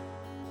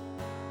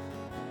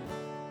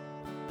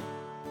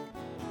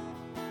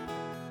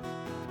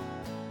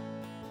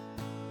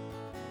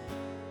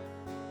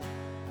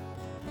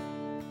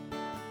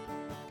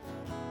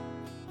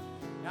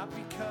 Not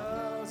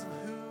because of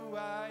who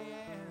I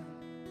am,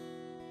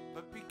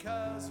 but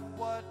because of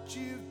what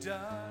you've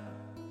done.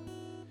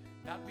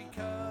 Not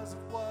because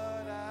of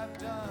what I've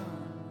done,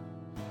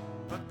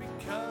 but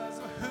because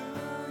of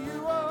who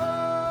you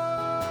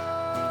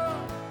are.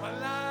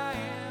 Well, I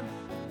am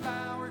a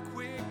flower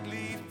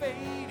quickly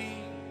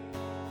fading,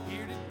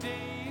 here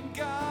today and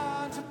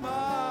gone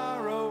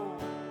tomorrow,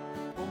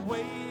 a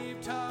wave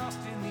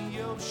tossed in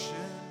the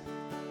ocean,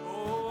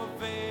 oh, a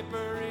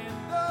vapor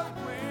in the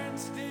wind.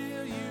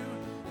 Still you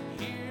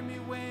hear me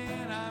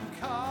when I'm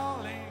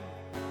calling,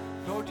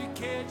 Lord, you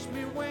catch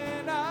me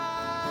when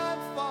I'm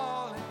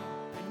falling,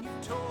 and you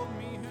told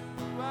me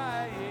who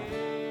I am.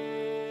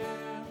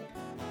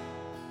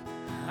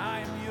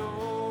 I'm yours.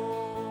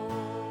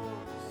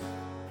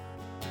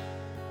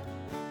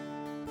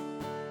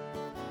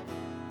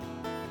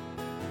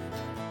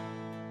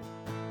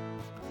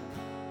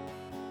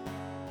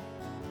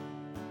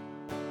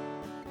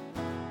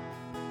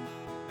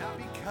 Not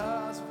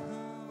because of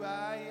who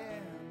I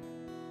am,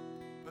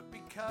 but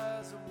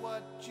because of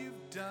what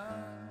you've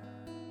done.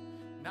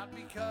 not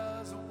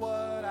because of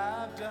what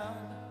I've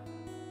done,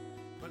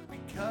 but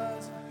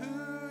because of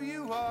who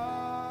you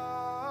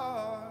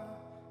are.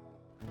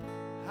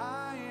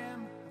 I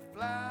am a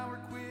flower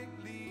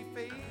quickly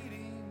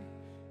fading,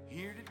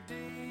 here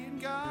today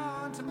and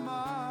gone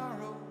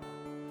tomorrow,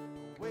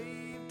 a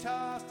wave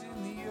tossed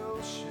in the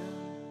ocean,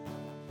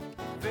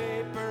 a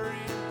vapor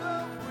in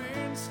the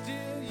wind,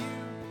 still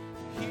you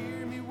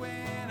hear me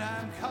when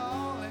I'm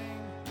calling.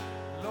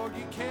 Lord,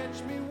 you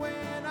catch me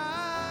when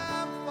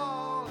I'm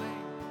falling.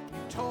 You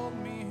told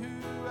me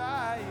who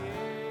I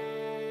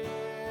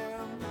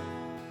am.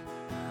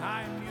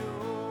 I'm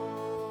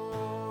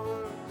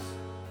yours.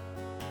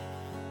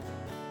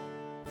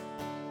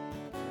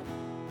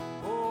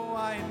 Oh,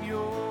 I am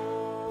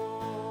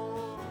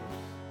yours.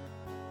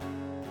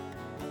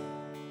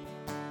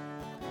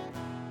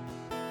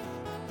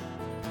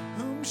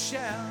 Whom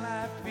shall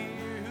I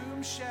fear?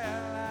 Whom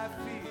shall I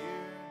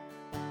fear?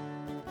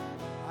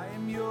 I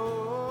am yours.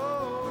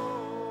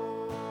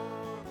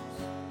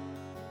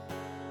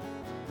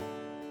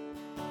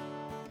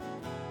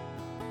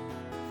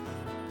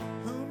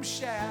 Whom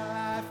shall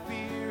I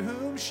fear?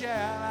 Whom shall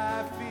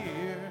I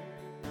fear?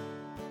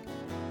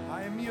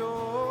 I am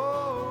yours.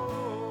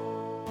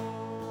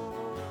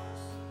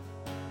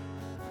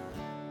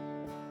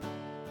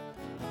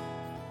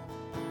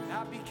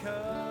 Not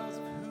because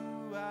of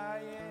who I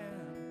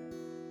am,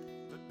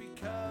 but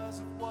because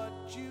of what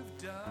you've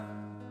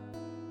done.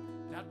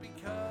 Not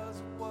because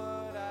of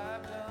what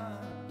I've done,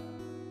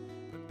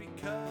 but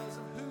because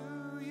of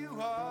who you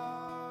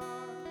are.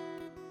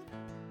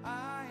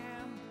 I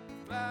am a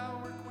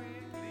flower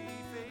quickly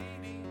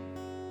fading,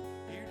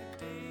 here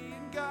today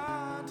and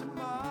gone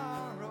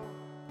tomorrow,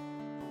 a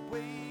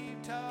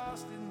wave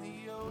tossed in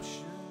the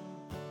ocean,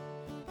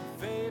 a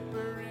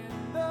vapor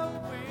in the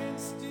wind,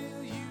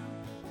 still you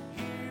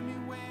hear me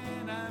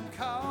when I'm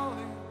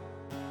calling.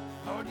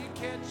 Lord, you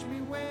catch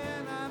me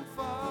when I'm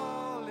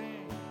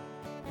falling.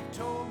 You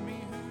told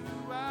me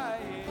who I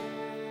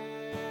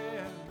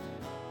am.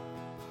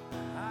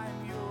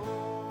 I'm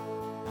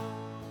yours.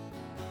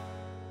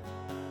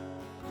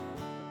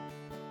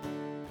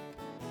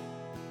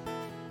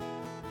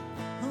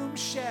 Whom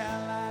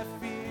shall I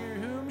fear?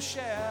 Whom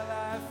shall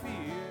I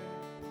fear?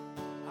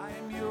 I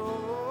am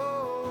yours.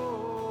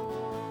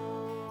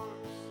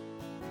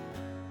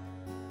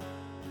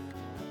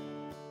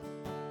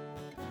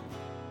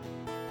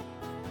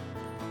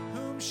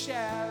 Whom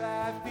shall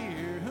I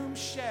fear? Whom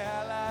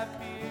shall I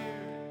fear?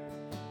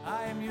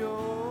 I am yours.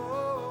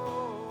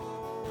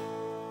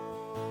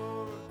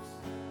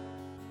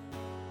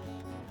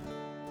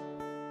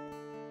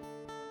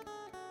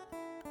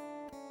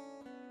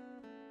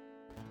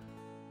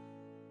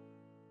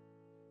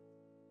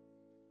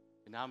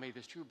 And now may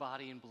this true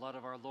body and blood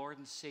of our Lord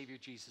and Savior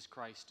Jesus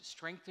Christ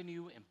strengthen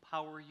you,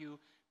 empower you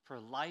for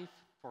life,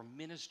 for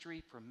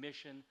ministry, for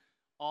mission,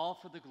 all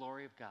for the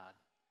glory of God.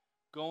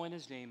 Go in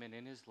his name and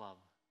in his love.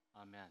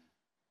 Amen.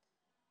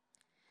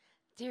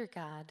 Dear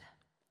God,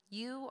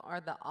 you are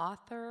the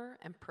author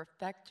and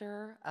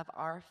perfecter of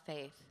our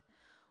faith.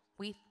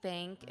 We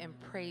thank and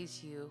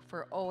praise you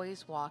for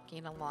always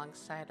walking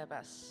alongside of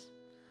us.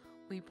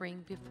 We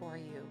bring before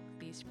you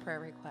these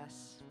prayer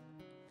requests.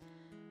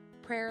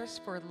 Prayers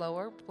for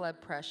lower blood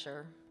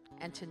pressure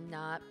and to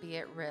not be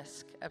at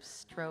risk of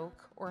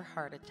stroke or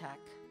heart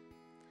attack.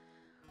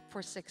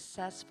 For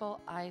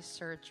successful eye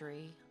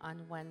surgery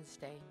on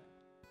Wednesday.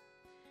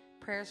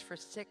 Prayers for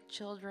sick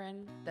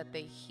children that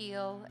they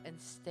heal and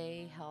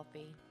stay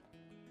healthy.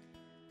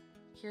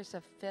 Here's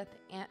a 5th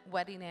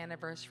wedding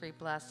anniversary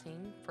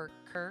blessing for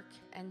Kirk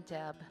and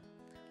Deb.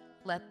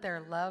 Let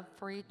their love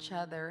for each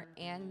other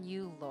and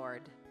you,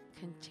 Lord,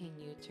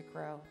 continue to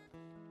grow.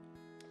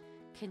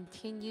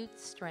 Continued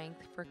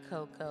strength for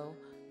Coco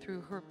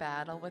through her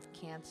battle with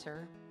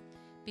cancer.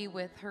 Be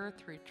with her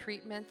through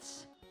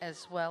treatments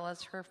as well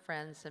as her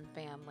friends and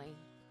family.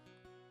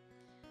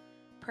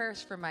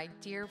 Prayers for my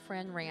dear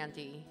friend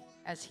Randy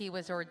as he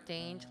was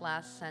ordained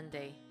last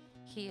Sunday.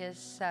 He is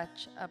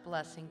such a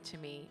blessing to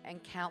me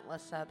and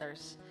countless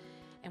others.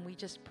 And we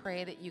just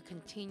pray that you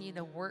continue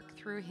to work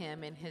through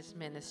him in his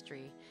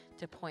ministry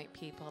to point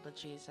people to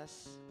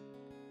Jesus.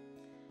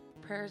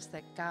 Prayers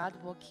that God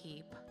will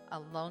keep a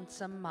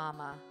lonesome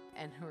mama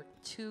and her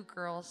 2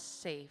 girls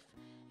safe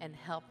and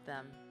help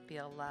them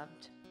feel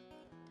loved.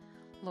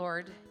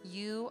 Lord,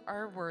 you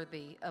are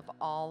worthy of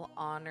all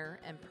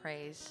honor and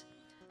praise.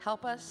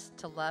 Help us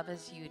to love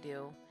as you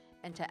do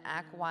and to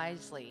act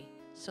wisely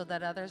so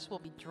that others will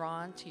be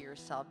drawn to your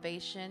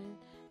salvation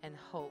and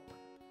hope.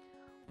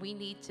 We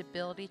need to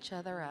build each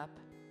other up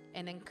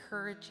and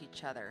encourage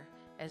each other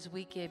as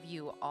we give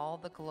you all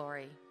the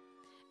glory.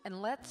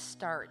 And let's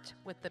start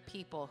with the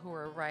people who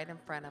are right in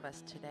front of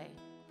us today.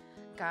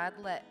 God,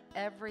 let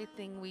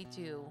everything we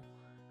do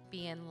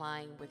be in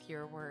line with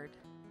your word.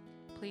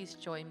 Please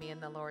join me in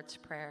the Lord's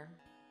Prayer.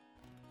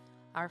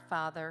 Our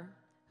Father,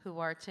 who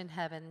art in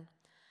heaven,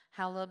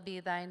 hallowed be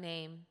thy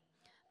name.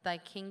 Thy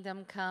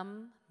kingdom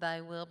come,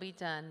 thy will be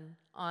done,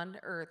 on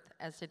earth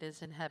as it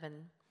is in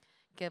heaven.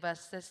 Give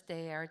us this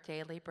day our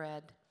daily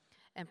bread,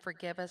 and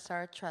forgive us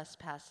our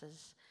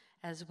trespasses,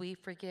 as we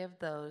forgive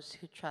those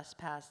who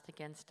trespass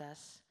against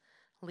us.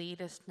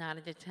 Lead us not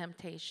into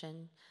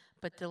temptation,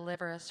 but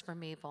deliver us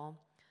from evil.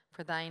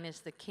 For thine is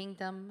the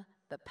kingdom,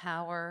 the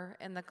power,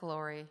 and the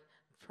glory,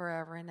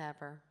 forever and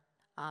ever.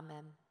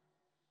 Amen.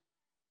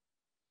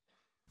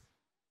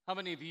 How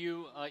many of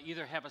you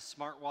either have a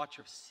smartwatch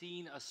or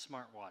seen a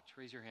smartwatch?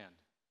 Raise your hand.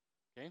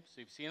 Okay,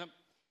 so you've seen them.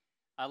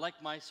 I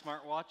like my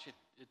smartwatch.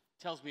 It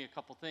tells me a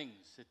couple things.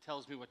 It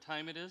tells me what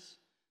time it is.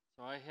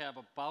 So I have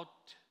about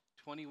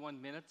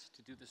 21 minutes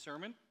to do the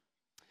sermon.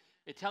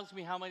 It tells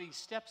me how many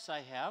steps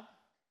I have.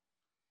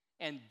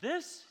 And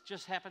this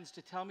just happens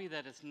to tell me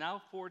that it's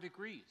now 4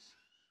 degrees.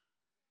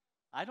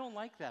 I don't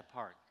like that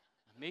part.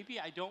 Maybe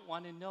I don't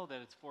want to know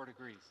that it's 4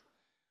 degrees.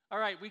 All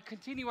right, we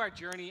continue our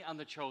journey on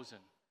The Chosen.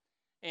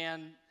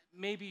 And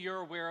maybe you're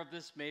aware of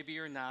this, maybe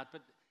you're not,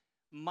 but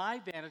my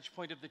vantage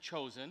point of The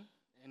Chosen,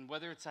 and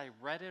whether it's I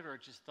read it or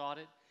just thought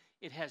it,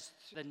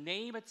 the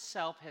name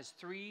itself has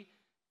 3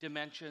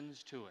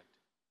 dimensions to it.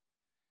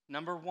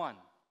 Number 1,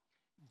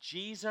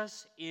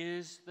 Jesus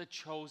is the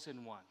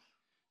chosen one,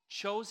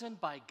 chosen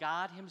by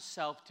God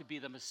himself to be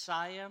the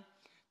Messiah,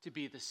 to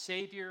be the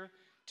Savior,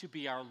 to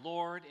be our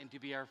Lord, and to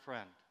be our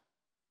friend.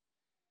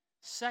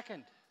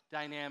 Second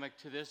dynamic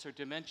to this, or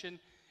dimension,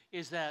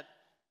 is that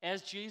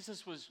as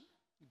Jesus was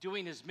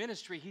doing his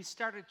ministry, he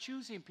started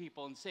choosing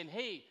people and saying,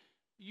 hey,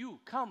 you,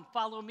 come,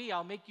 follow me.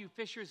 I'll make you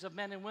fishers of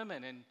men and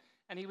women.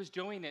 And he was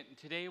doing it. And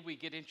today we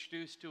get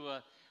introduced to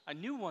a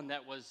new one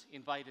that was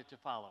invited to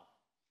follow.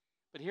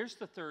 But here's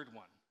the third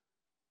one.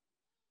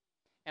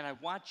 And I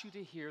want you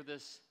to hear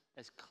this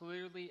as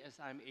clearly as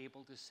I'm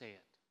able to say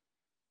it.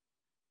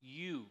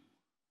 You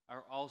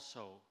are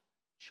also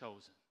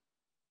chosen.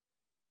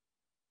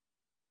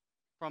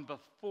 From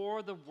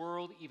before the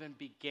world even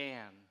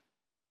began,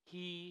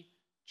 he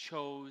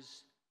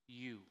chose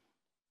you.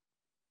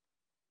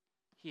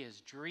 He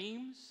has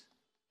dreams,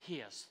 he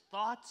has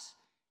thoughts,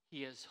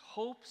 he has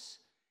hopes,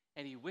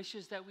 and he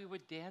wishes that we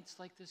would dance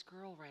like this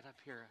girl right up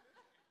here.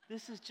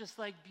 This is just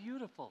like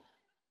beautiful.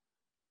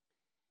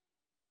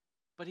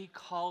 But he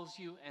calls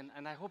you,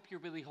 and I hope you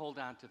really hold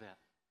on to that.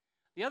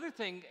 The other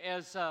thing,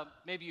 as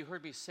maybe you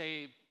heard me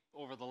say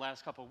over the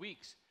last couple of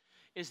weeks,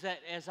 is that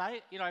as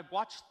I've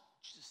watched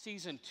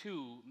season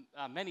 2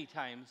 many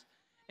times,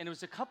 and it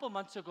was a couple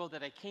months ago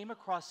that I came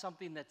across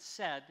something that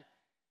said,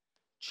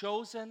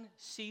 Chosen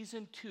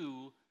season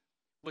 2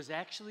 was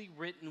actually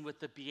written with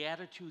the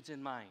Beatitudes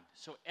in mind.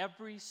 So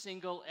every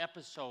single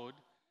episode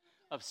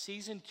of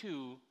season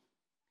 2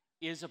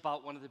 is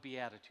about one of the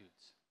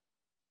Beatitudes.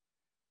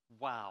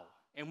 Wow.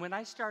 And when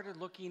I started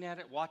looking at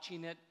it,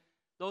 watching it,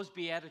 those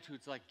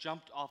Beatitudes like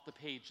jumped off the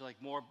page like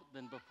more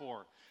than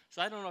before.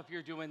 So I don't know if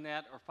you're doing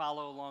that or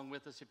follow along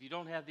with us. If you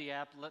don't have the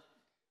app,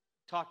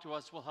 talk to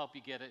us. We'll help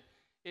you get it.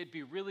 It'd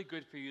be really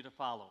good for you to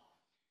follow.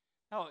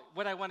 Now,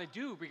 what I want to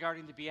do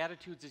regarding the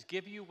Beatitudes is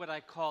give you what I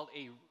call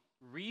a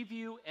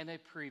review and a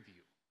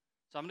preview.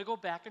 So I'm going to go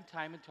back in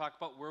time and talk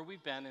about where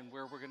we've been and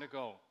where we're going to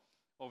go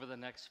over the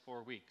next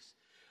 4 weeks.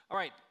 All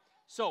right,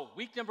 so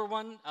week number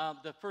 1,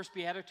 the first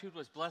Beatitude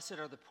was, Blessed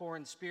are the poor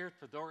in spirit,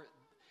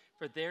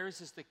 for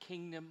theirs is the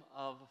kingdom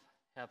of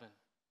heaven.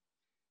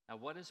 Now,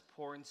 what does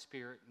poor in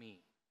spirit mean?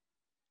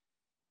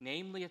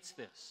 Namely, it's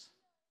this: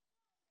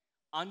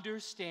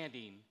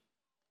 understanding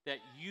that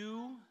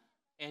you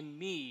and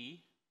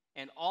me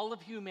and all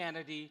of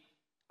humanity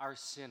are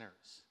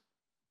sinners.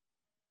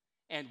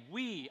 And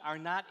we are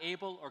not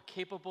able or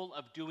capable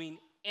of doing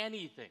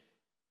anything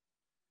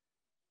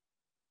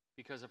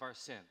because of our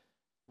sin.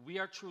 We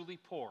are truly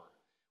poor.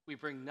 We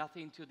bring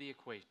nothing to the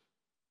equation.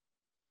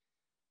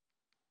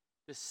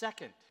 The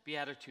second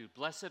beatitude,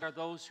 blessed are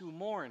those who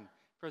mourn,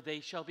 for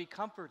they shall be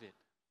comforted.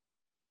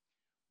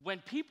 When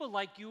people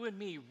like you and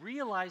me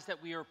realize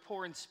that we are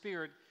poor in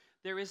spirit,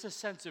 there is a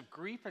sense of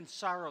grief and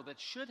sorrow that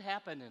should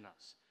happen in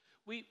us.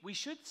 We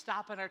should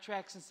stop in our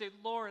tracks and say,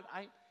 Lord,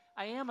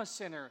 I am a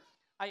sinner.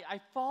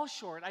 I fall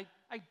short.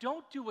 I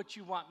don't do what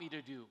you want me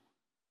to do.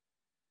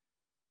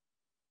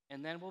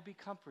 And then we'll be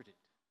comforted.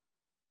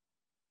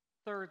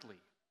 Thirdly,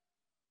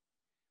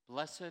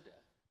 blessed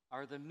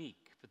are the meek,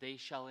 for they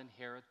shall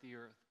inherit the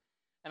earth.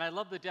 And I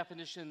love the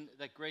definition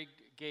that Greg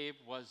gave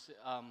was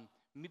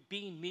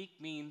being meek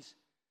means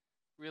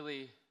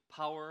really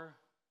power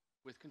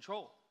with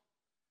control.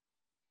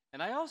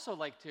 And I also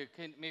like to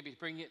maybe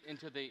bring it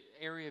into the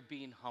area of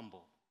being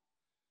humble.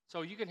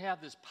 So you can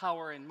have this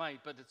power and might,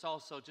 but it's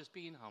also just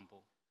being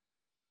humble.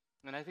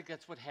 And I think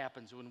that's what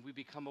happens when we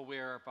become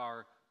aware of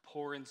our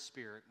poor in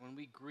spirit, when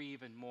we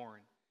grieve and mourn.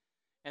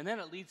 And then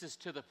it leads us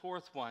to the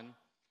fourth one,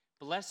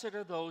 blessed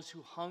are those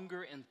who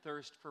hunger and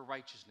thirst for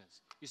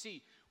righteousness. You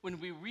see, when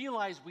we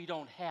realize we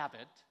don't have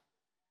it,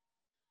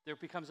 there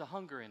becomes a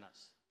hunger in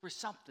us for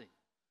something.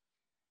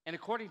 And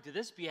according to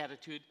this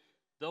beatitude,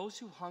 those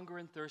who hunger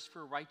and thirst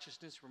for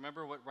righteousness,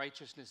 remember what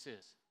righteousness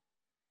is: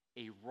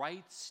 a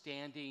right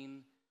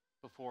standing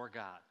before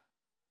God.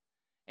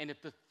 And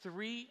if the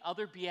 3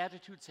 other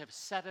beatitudes have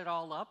set it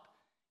all up,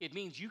 it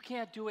means you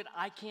can't do it,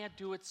 I can't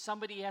do it,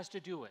 somebody has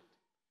to do it.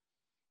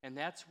 And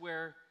that's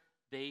where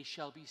they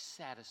shall be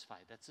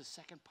satisfied. That's the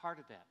second part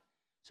of that.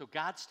 So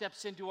God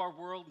steps into our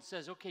world and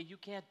says, okay, you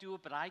can't do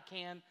it, but I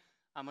can.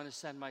 I'm going to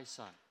send my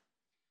son.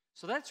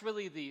 So that's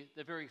really the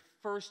very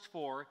first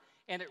four,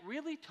 and it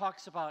really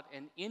talks about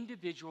an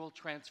individual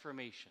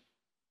transformation.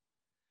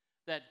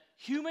 That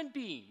human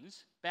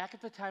beings, back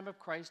at the time of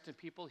Christ and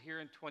people here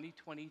in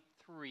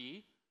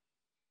 2023,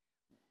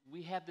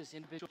 we have this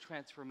individual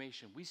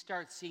transformation. We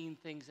start seeing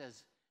things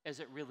as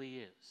it really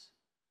is.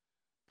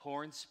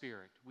 Poor in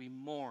spirit, we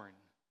mourn.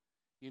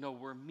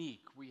 We're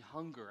meek, we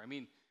hunger. I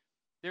mean,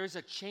 there's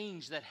a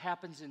change that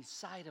happens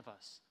inside of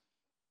us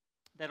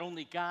that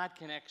only God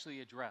can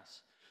actually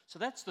address. So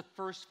that's the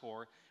first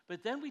four.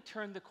 But then we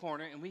turn the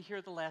corner and we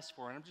hear the last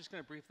four, and I'm just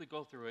going to briefly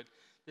go through it.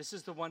 This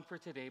is the one for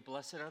today.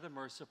 Blessed are the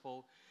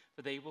merciful,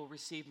 for they will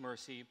receive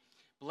mercy.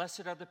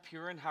 Blessed are the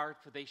pure in heart,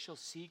 for they shall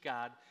see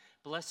God.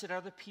 Blessed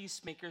are the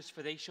peacemakers,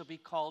 for they shall be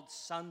called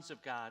sons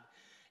of God.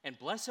 And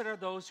blessed are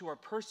those who are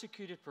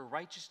persecuted for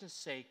righteousness'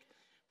 sake,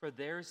 for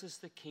theirs is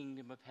the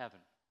kingdom of heaven.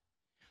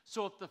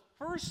 So if the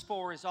first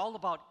four is all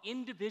about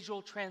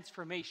individual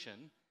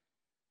transformation,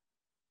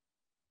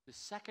 the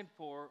second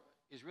four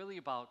is really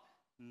about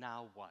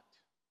now what?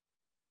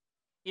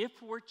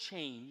 If we're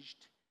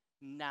changed,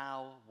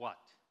 now what?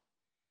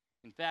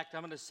 In fact,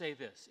 I'm going to say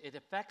this. It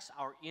affects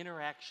our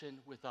interaction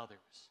with others.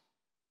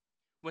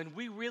 When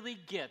we really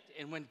get,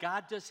 and when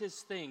God does his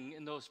thing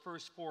in those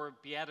first four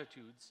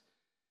Beatitudes,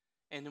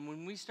 and then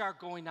when we start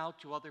going out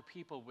to other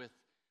people with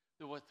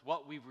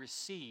what we've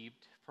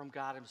received from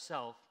God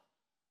himself,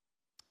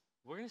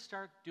 we're going to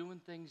start doing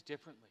things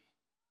differently.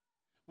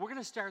 We're going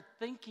to start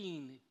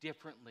thinking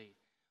differently.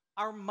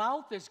 Our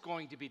mouth is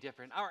going to be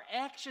different. Our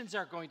actions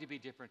are going to be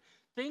different.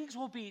 Things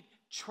will be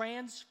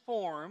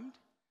transformed,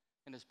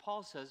 and as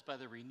Paul says, by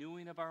the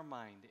renewing of our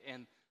mind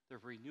and the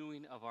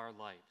renewing of our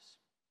lives.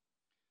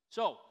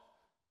 So,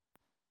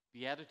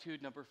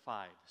 Beatitude number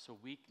 5. So,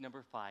 week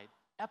number 5.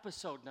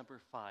 Episode number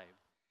 5.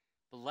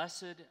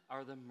 Blessed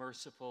are the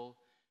merciful,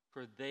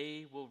 for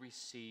they will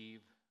receive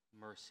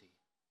mercy.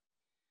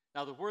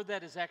 Now, the word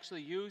that is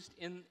actually used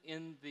in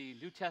the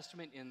New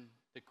Testament in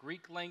the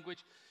Greek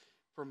language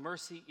for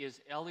mercy is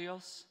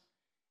eleos.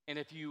 And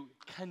if you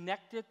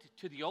connect it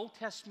to the Old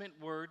Testament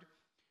word,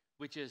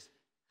 which is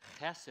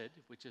chesed,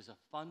 which is a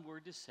fun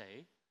word to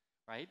say,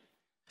 right?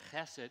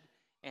 Chesed.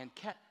 And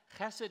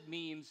chesed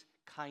means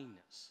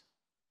kindness.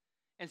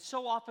 And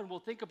so often we'll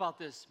think about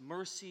this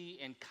mercy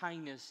and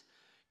kindness,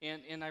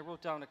 and I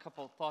wrote down a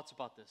couple of thoughts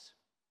about this.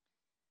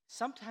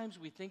 Sometimes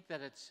we think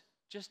that it's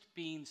just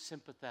being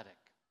sympathetic.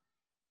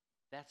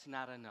 That's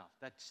not enough.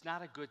 That's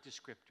not a good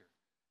descriptor.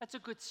 That's a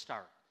good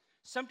start.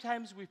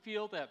 Sometimes we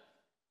feel that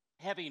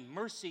having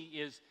mercy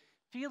is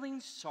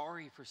feeling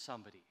sorry for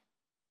somebody.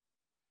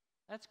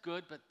 That's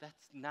good, but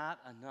that's not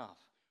enough.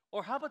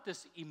 Or how about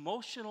this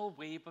emotional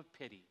wave of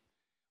pity,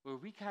 where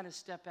we kind of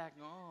step back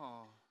and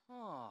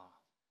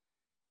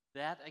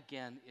that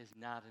again is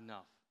not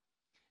enough.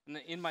 And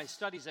in my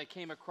studies, I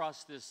came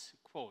across this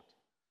quote.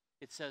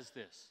 It says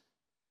this: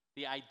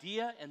 the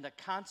idea and the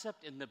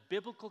concept and the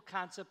biblical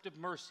concept of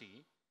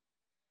mercy,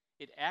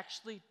 it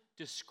actually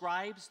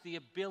describes the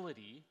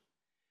ability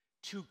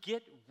to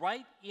get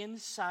right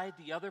inside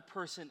the other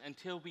person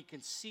until we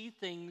can see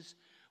things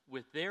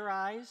with their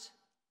eyes,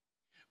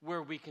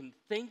 where we can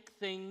think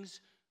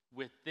things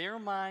with their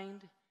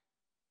mind,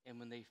 and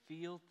when they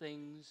feel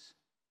things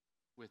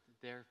with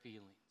their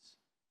feelings.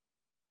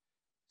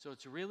 So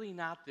it's really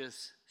not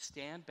this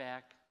stand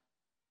back,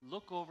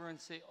 look over and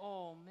say,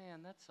 oh man,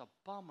 that's a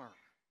bummer.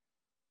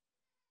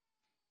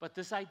 But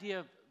this idea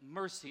of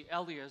mercy,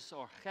 eleos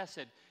or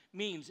chesed,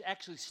 means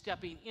actually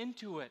stepping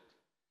into it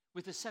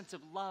with a sense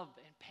of love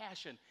and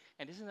passion.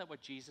 And isn't that what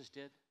Jesus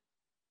did?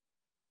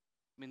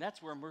 I mean,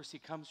 that's where mercy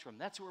comes from.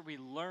 That's where we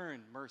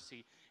learn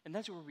mercy. And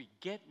that's where we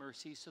get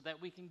mercy so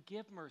that we can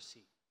give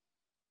mercy.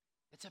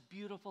 It's a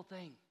beautiful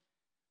thing.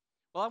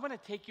 Well, I want to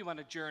take you on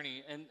a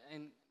journey.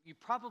 And you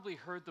probably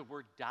heard the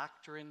word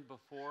doctrine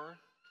before.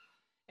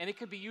 And it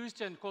can be used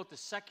in, quote, the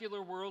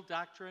secular world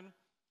doctrine.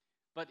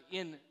 But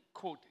in,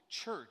 quote,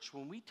 church,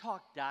 when we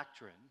talk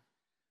doctrine,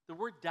 the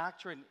word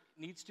doctrine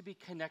needs to be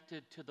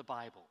connected to the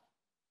Bible.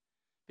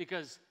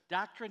 Because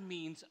doctrine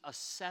means a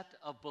set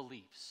of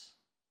beliefs.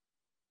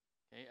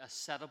 Okay, a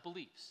set of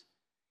beliefs.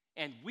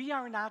 And we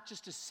are not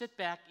just to sit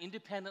back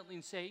independently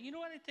and say, you know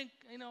what, I think,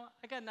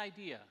 I got an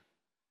idea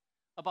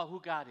about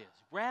who God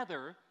is.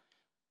 Rather,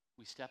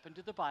 we step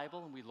into the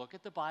Bible and we look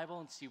at the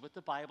Bible and see what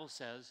the Bible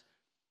says.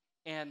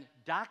 And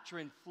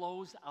doctrine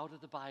flows out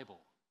of the Bible.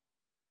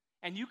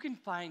 And you can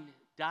find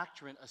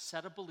doctrine, a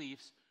set of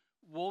beliefs,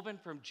 woven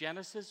from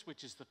Genesis,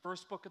 which is the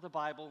first book of the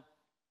Bible,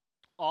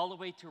 all the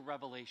way to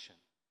Revelation.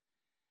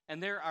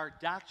 And there are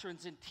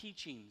doctrines and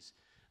teachings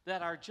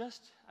that are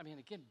just,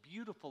 again,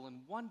 beautiful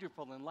and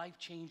wonderful and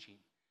life-changing.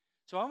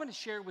 So I'm going to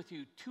share with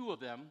you two of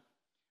them.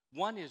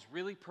 One is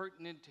really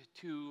pertinent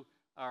to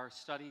our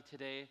study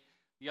today.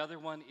 The other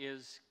one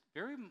is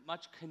very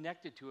much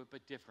connected to it,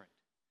 but different.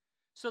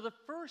 So the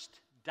first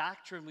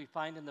doctrine we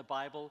find in the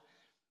Bible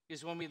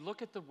is when we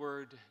look at the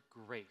word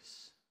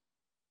grace.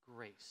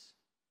 Grace.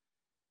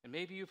 And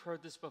maybe you've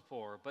heard this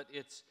before, but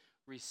it's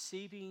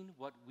receiving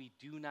what we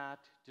do not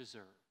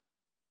deserve.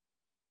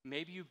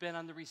 Maybe you've been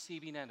on the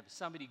receiving end of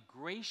somebody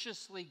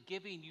graciously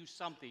giving you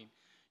something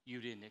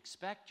you didn't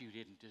expect, you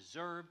didn't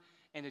deserve,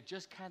 and it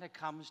just kind of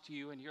comes to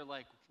you and you're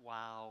like,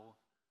 wow.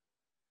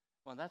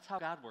 Well, that's how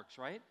God works,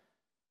 right?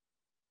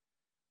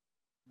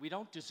 We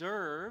don't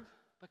deserve,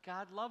 but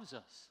God loves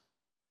us.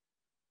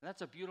 And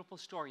that's a beautiful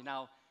story.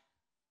 Now,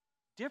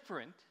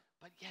 different,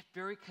 but yet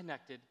very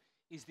connected,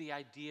 is the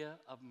idea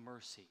of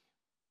mercy.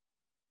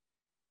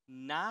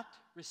 Not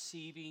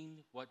receiving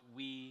what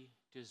we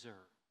deserve.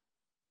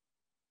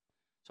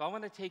 So I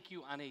want to take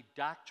you on a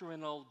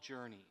doctrinal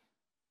journey,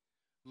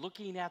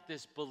 looking at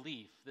this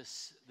belief,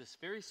 this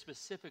very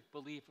specific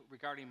belief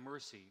regarding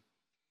mercy.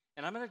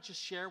 And I'm going to just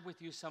share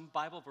with you some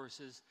Bible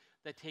verses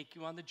that take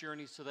you on the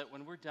journey so that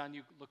when we're done,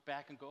 you look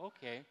back and go,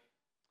 okay,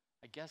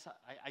 I guess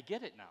I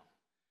get it now.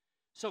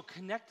 So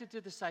connected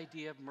to this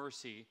idea of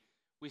mercy,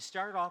 we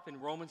start off in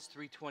Romans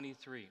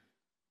 3:23.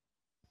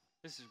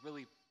 This is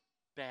really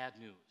bad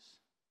news,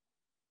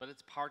 but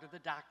it's part of the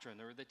doctrine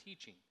or the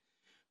teaching.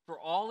 For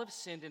all have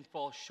sinned and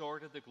fall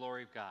short of the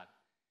glory of God.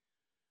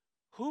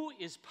 Who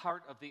is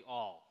part of the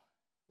all?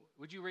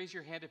 Would you raise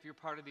your hand if you're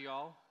part of the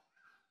all?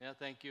 Yeah,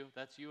 thank you.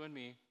 That's you and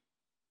me.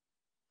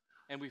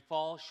 And we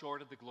fall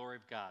short of the glory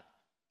of God.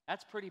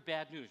 That's pretty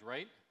bad news,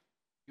 right?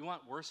 You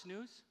want worse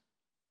news?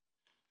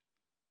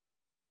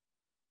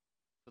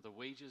 For the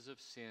wages of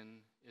sin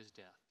is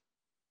death.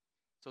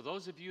 So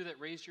those of you that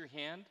raised your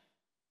hand,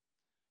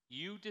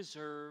 you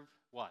deserve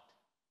what?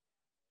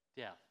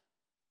 Death.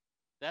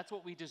 That's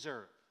what we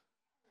deserve.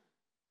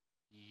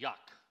 Yuck,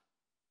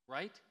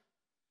 right?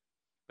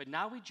 But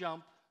now we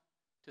jump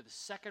to the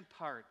second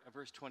part of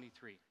verse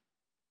 23.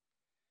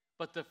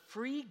 But the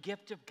free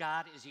gift of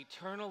God is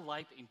eternal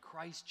life in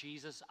Christ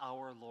Jesus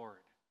our Lord.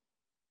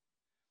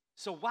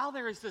 So while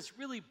there is this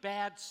really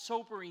bad,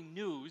 sobering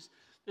news,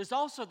 there's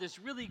also this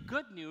really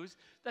good news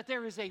that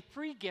there is a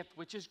free gift,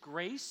 which is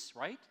grace,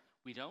 right?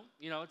 We don't,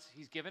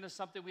 he's given us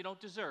something we don't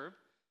deserve.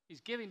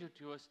 He's giving it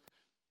to us,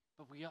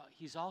 but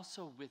he's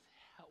also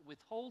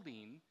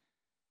withholding,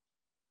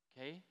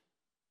 okay,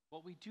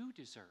 what we do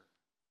deserve,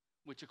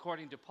 which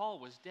according to Paul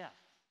was death.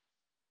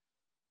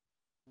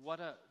 What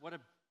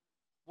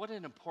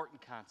an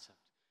important concept.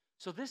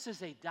 So this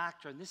is a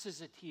doctrine, this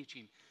is a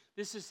teaching,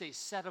 this is a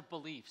set of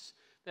beliefs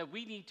that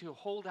we need to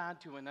hold on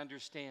to and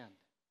understand.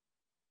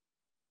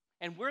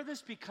 And where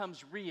this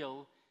becomes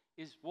real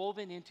is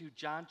woven into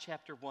John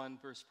chapter 1,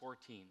 verse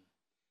 14.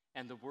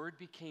 And the Word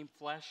became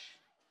flesh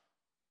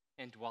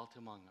and dwelt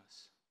among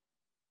us.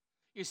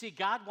 You see,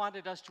 God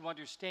wanted us to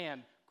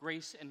understand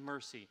grace and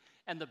mercy.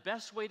 And the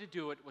best way to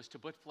do it was to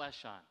put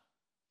flesh on.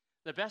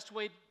 The best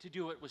way to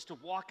do it was to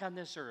walk on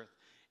this earth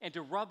and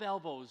to rub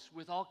elbows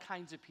with all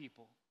kinds of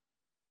people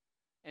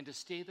and to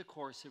stay the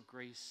course of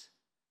grace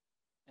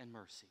and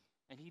mercy.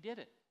 And he did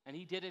it. And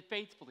he did it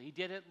faithfully. He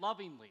did it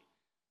lovingly.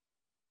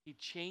 He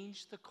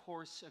changed the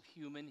course of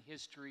human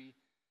history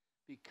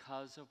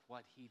because of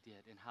what he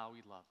did and how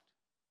he loved.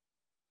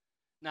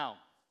 Now,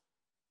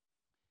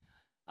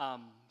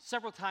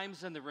 several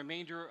times in the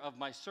remainder of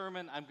my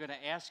sermon, I'm going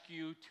to ask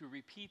you to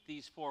repeat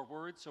these 4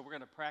 words. So we're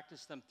going to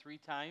practice them 3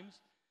 times.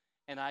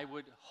 And I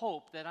would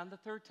hope that on the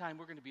 3rd time,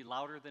 we're going to be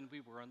louder than we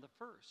were on the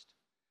first.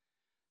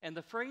 And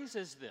the phrase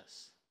is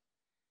this: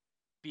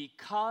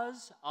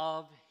 because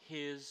of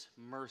his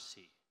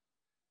mercy.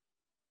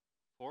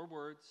 4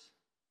 words.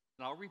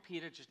 And I'll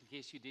repeat it just in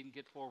case you didn't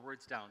get 4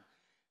 words down.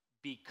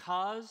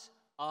 Because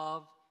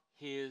of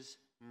his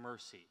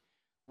mercy.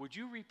 Would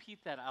you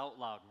repeat that out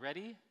loud?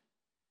 Ready?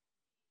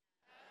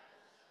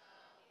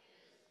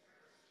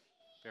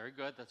 Very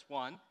good. That's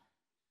 1.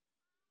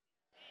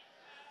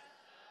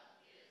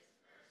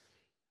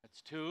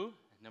 That's 2.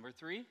 Number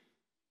 3.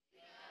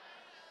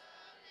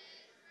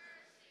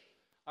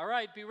 All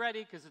right, be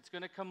ready because it's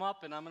going to come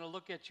up and I'm going to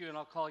look at you and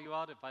I'll call you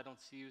out if I don't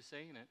see you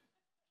saying it.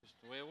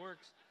 Just the way it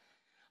works.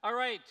 All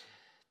right,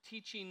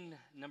 teaching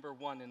number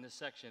 1 in this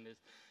section is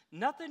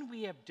nothing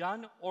we have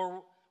done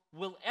or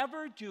will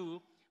ever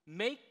do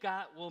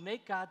will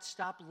make God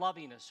stop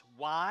loving us.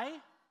 Why?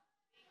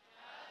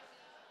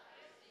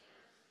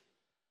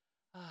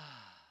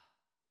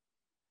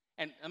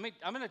 And I'm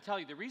going to tell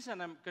you, the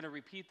reason I'm going to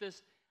repeat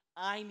this,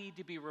 I need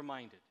to be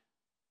reminded.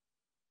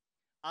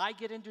 I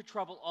get into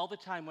trouble all the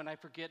time when I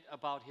forget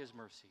about his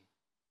mercy.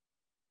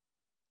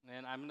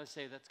 And I'm going to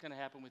say that's going to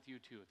happen with you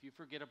too. If you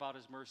forget about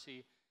his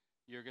mercy,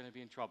 you're going to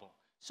be in trouble.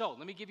 So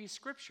let me give you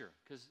scripture,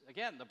 because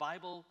again, the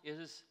Bible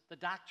is the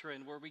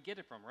doctrine where we get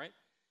it from, right?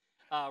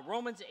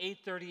 Romans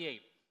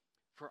 8:38.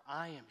 For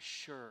I am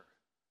sure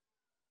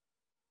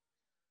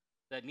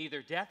that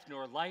neither death,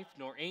 nor life,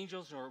 nor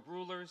angels, nor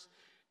rulers,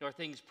 nor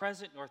things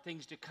present, nor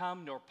things to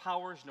come, nor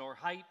powers, nor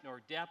height,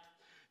 nor depth,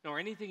 nor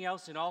anything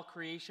else in all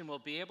creation will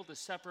be able to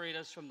separate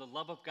us from the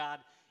love of God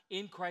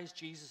in Christ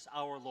Jesus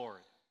our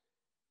Lord.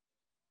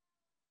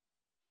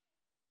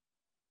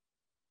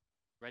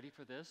 Ready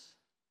for this?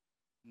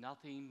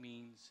 Nothing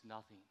means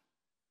nothing.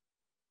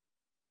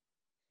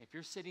 If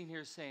you're sitting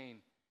here saying,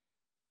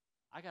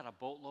 I got a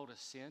boatload of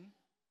sin,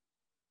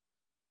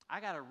 I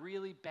got a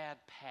really bad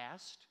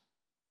past,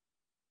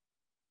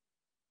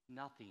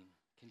 nothing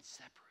can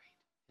separate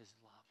his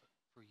love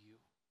for you.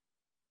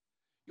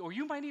 Or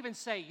you might even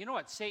say, you know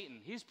what, Satan,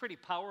 he's pretty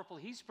powerful,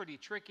 he's pretty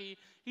tricky,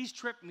 he's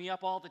tripped me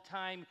up all the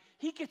time,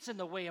 he gets in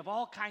the way of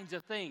all kinds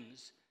of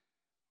things.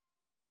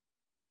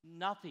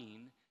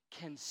 Nothing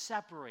can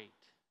separate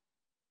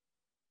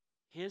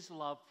his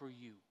love for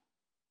you.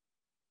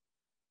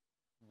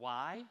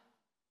 Why?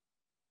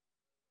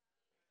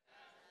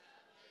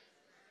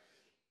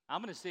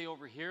 I'm going to stay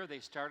over here. They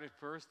started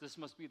first. This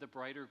must be the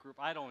brighter group.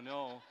 I don't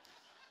know.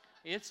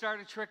 It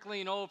started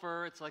trickling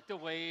over. It's like the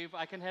wave.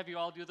 I can have you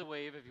all do the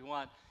wave if you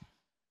want.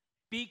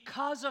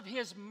 Because of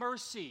his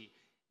mercy,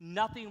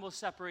 nothing will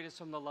separate us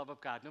from the love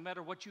of God. No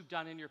matter what you've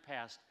done in your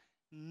past,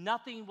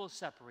 nothing will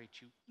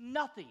separate you.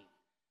 Nothing.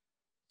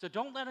 So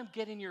don't let him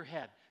get in your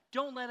head.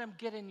 Don't let him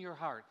get in your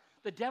heart.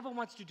 The devil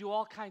wants to do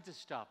all kinds of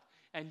stuff.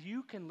 And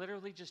you can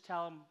literally just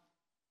tell him,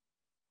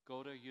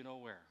 go to you know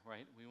where,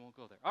 right? We won't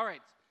go there. All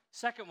right.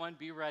 Second one,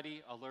 be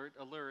ready, alert,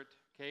 alert,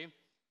 okay?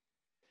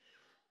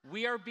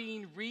 We are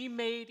being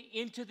remade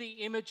into the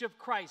image of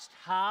Christ.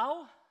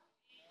 How?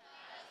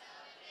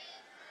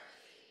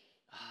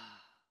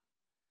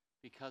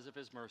 Because of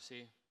his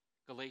mercy.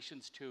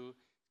 Galatians 2,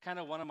 kind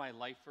of one of my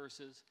life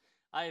verses.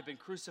 I have been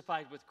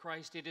crucified with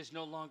Christ. It is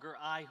no longer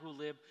I who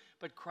live,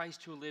 but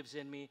Christ who lives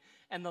in me.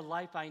 And the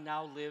life I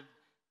now live,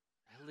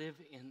 I live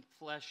in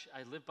flesh.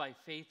 I live by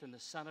faith in the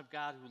Son of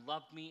God who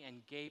loved me and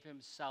gave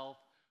himself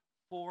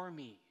for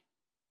me.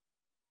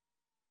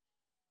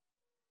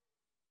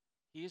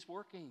 He is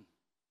working.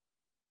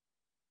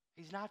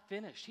 He's not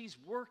finished. He's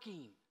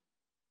working.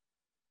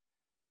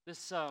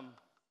 This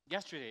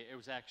yesterday, it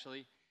was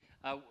actually,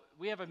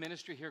 we have a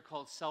ministry here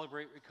called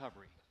Celebrate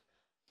Recovery.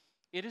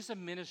 It is a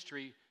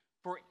ministry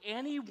for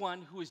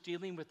anyone who is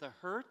dealing with a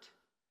hurt,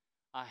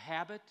 a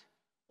habit,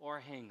 or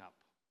a hang-up.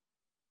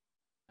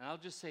 And I'll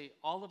just say,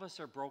 all of us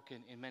are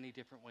broken in many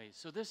different ways.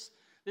 So this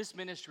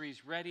ministry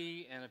is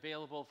ready and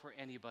available for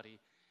anybody.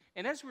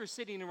 And as we were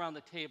sitting around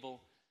the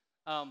table,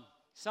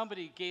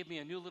 somebody gave me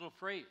a new little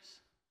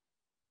phrase.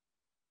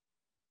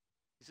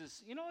 He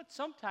says, you know what,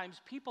 sometimes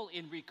people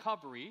in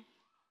recovery,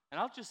 and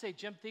I'll just say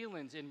Jim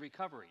Thielen's in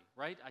recovery,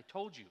 right? I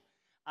told you,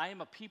 I am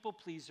a people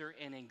pleaser,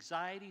 and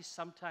anxiety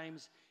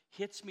sometimes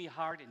hits me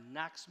hard and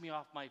knocks me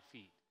off my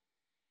feet.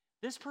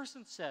 This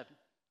person said,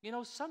 you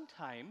know,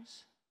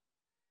 sometimes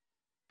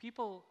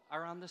people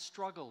are on the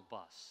struggle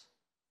bus.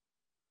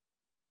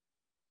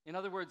 In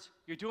other words,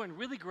 you're doing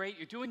really great,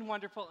 you're doing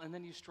wonderful, and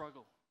then you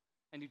struggle.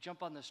 And you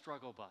jump on the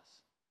struggle bus.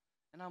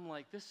 And I'm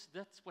like,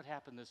 that's what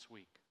happened this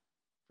week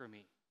for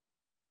me.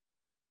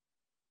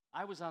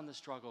 I was on the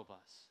struggle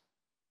bus.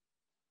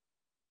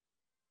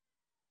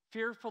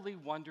 Fearfully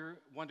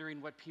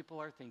wondering what people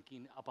are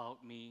thinking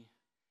about me,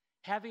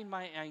 having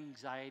my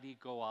anxiety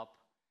go up.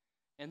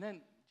 And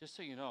then, just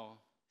so you know,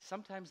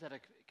 sometimes that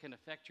can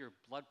affect your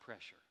blood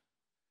pressure.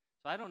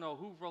 So I don't know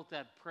who wrote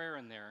that prayer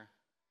in there.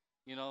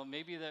 You know,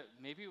 maybe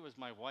it was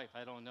my wife,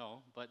 I don't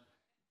know. But,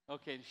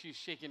 okay, she's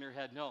shaking her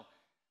head, no.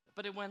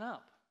 But it went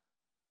up.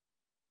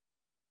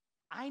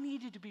 I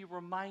needed to be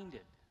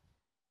reminded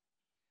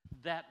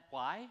that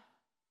why?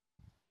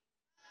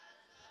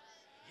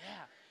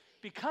 Yeah.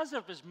 Because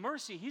of his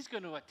mercy, he's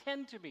going to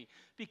attend to me.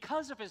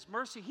 Because of his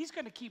mercy, he's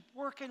going to keep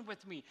working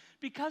with me.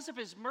 Because of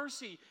his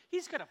mercy,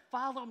 he's going to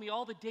follow me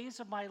all the days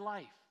of my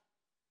life.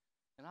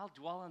 And I'll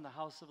dwell in the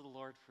house of the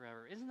Lord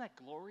forever. Isn't that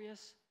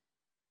glorious?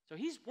 So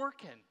he's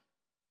working.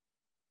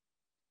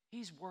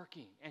 He's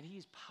working, and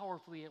he's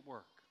powerfully at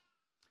work.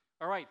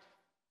 All right.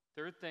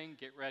 Third thing,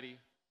 get ready.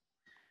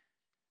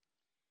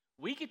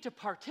 We get to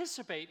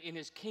participate in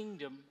his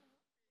kingdom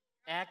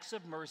acts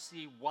of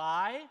mercy.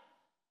 Why?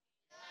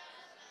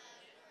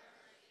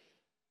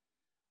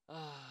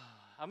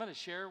 I'm going to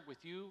share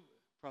with you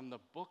from the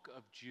book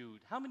of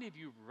Jude. How many of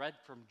you read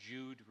from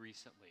Jude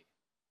recently?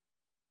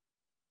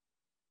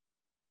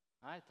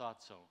 I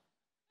thought so.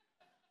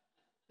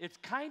 It's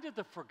kind of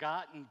the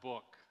forgotten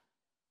book.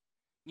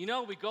 You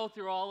know, we go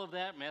through all of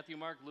that, Matthew,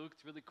 Mark, Luke,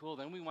 it's really cool.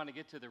 Then we want to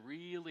get to the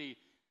really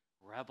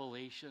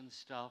Revelation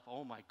stuff.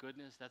 Oh my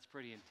goodness, that's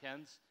pretty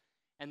intense.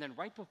 And then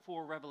right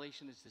before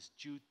Revelation is this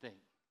Jude thing.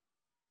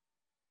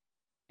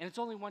 And it's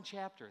only one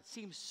chapter. It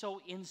seems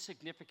so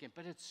insignificant,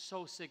 but it's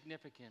so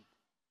significant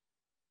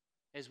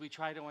as we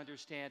try to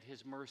understand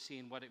his mercy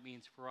and what it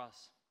means for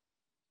us.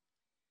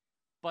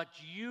 But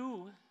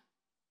you,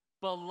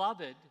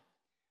 beloved,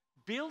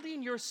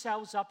 building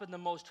yourselves up in the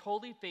most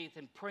holy faith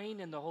and praying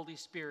in the Holy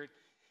Spirit,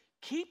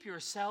 keep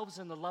yourselves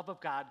in the love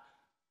of God,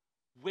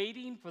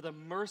 waiting for the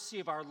mercy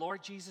of our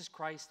Lord Jesus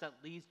Christ that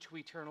leads to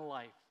eternal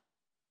life.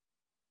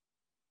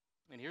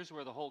 And here's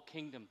where the whole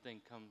kingdom thing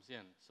comes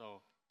in.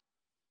 So,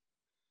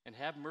 and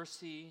have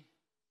mercy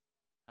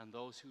on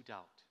those who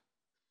doubt.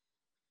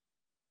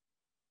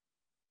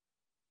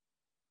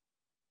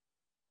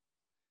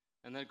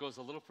 And then it goes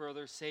a little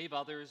further. Save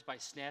others by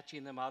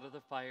snatching them out of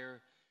the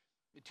fire.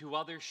 To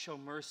others show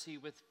mercy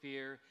with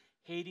fear,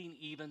 hating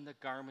even the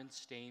garment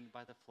stained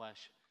by the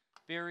flesh.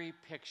 Very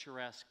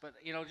picturesque, but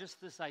you know,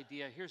 just this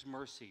idea, here's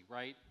mercy,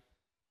 right?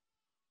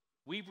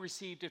 We've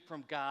received it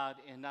from God,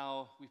 and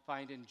now we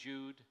find in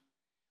Jude,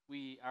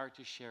 we are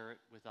to share it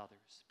with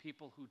others,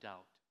 people who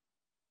doubt.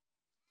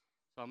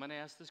 So I'm going to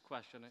ask this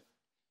question.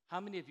 How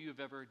many of you have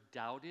ever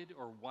doubted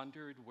or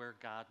wondered where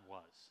God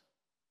was?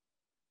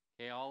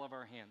 Okay, all of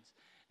our hands.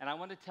 And I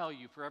want to tell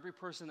you, for every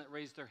person that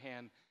raised their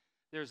hand,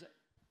 there's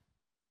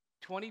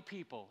 20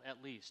 people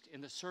at least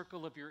in the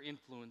circle of your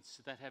influence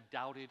that have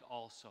doubted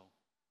also.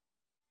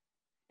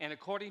 And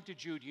according to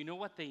Jude, you know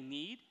what they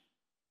need?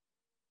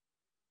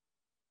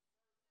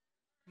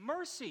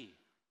 Mercy.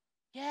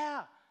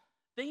 Yeah,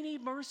 they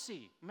need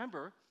mercy.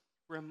 Remember,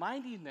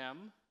 reminding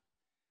them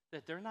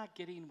that they're not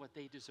getting what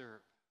they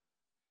deserve.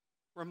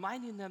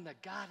 Reminding them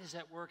that God is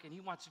at work and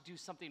He wants to do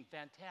something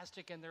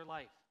fantastic in their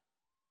life.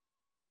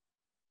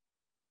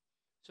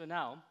 So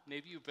now,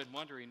 maybe you've been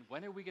wondering,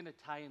 when are we going to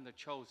tie in the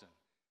chosen?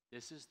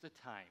 This is the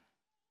time.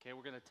 Okay,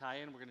 we're going to tie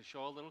in, we're going to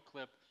show a little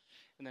clip,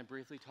 and then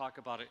briefly talk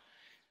about it.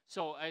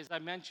 So, as I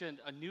mentioned,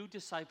 a new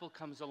disciple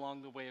comes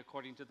along the way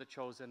according to the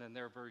chosen in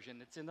their version.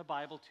 It's in the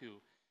Bible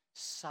too.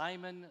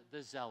 Simon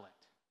the Zealot.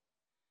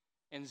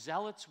 And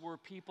zealots were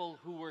people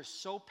who were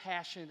so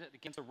passionate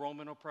against the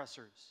Roman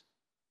oppressors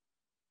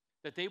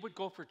that they would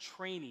go for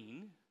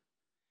training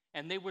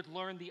and they would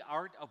learn the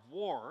art of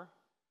war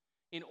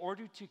in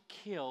order to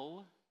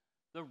kill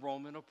the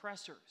Roman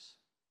oppressors.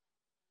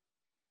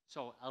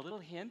 So, a little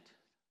hint,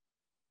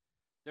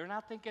 they're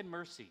not thinking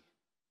mercy.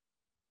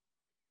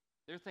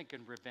 They're thinking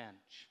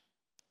revenge.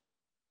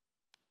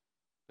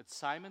 But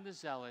Simon the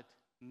Zealot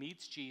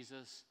meets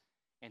Jesus,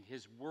 and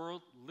his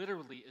world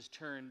literally is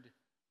turned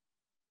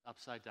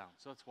upside down.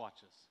 So let's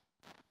watch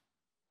this.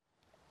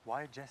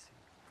 Why Jesse?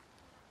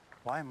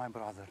 Why my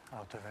brother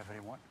out of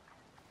everyone?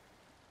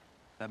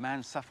 The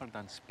man suffered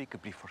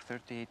unspeakably for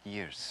 38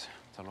 years.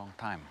 It's a long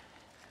time.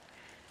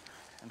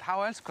 And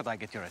how else could I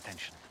get your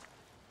attention?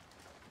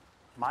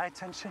 My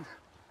attention?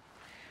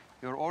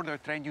 Your order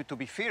trained you to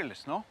be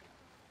fearless, no?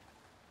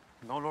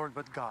 No Lord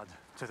but God,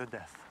 to the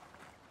death.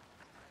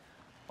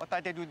 What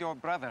I did with your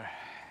brother,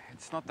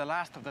 it's not the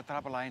last of the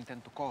trouble I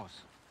intend to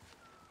cause.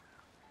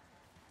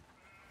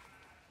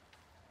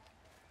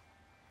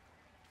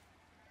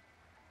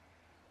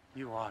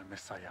 You are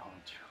Messiah,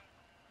 aren't you?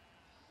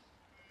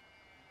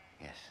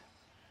 Yes.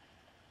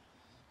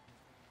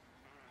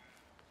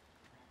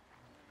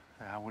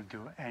 I will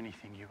do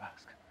anything you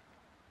ask.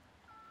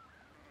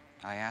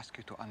 I ask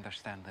you to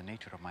understand the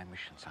nature of my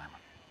mission, Simon.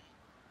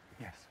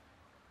 Yes.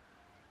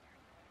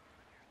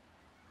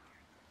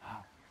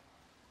 How?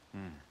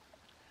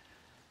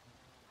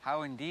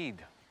 How indeed?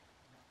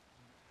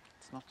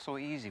 It's not so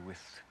easy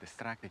with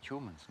distracted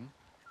humans,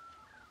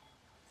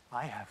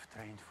 I have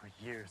trained for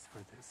years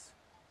for this.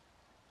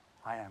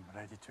 I am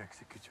ready to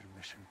execute your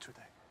mission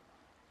today.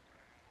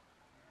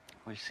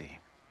 We'll see.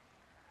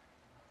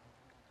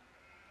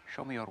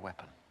 Show me your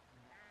weapon.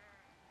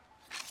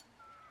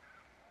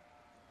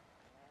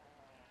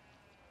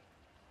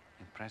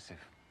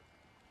 Impressive.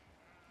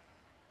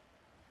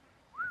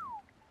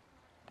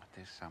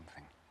 That is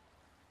something.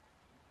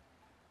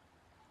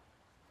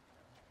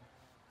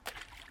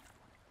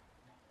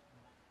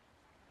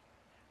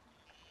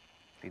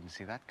 Didn't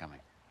see that coming.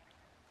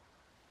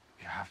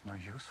 You have no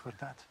use for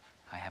that?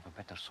 I have a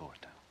better sword.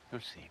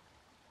 You'll see.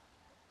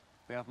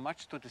 We have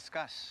much to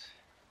discuss.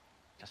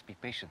 Just be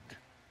patient.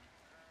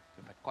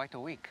 You've had quite a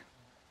week.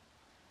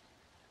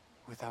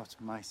 Without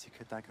my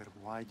secret dagger,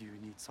 why do you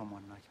need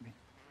someone like me?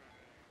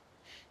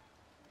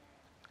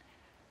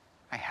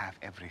 I have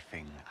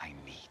everything I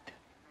need.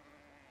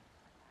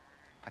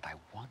 But I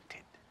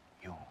wanted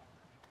you.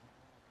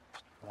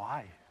 But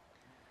why?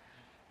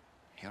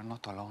 You're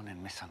not alone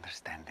in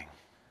misunderstanding.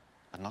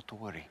 But not to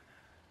worry.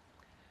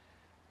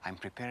 I'm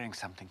preparing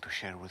something to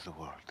share with the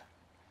world.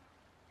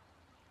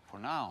 For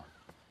now,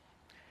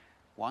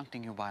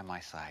 wanting you by my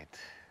side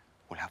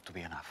will have to be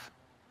enough.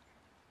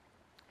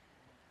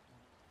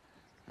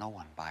 No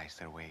one buys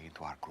their way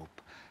into our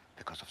group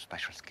because of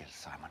special skills,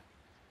 Simon.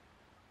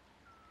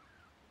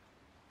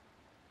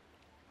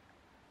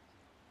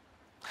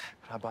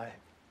 Rabbi.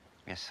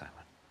 Yes, Simon.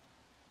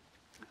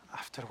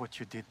 After what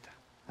you did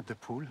at the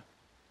pool,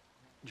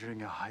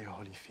 during a high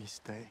holy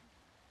feast day,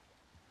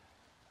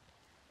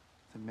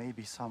 there may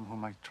be some who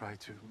might try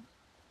to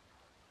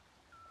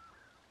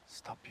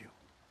stop you.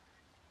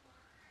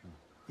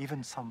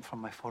 Even some from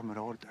my former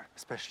order,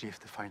 especially if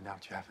they find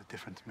out you have a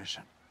different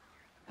mission.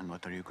 And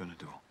what are you going to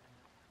do?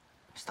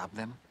 Stop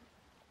them?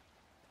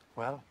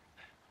 Well,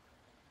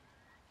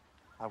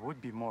 I would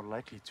be more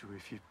likely to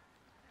if you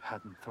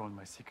hadn't thrown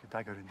my secret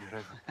dagger in the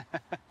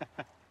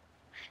river.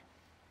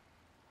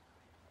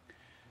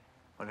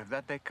 Well, if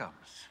that day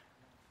comes,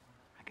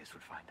 I guess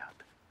we'll find out.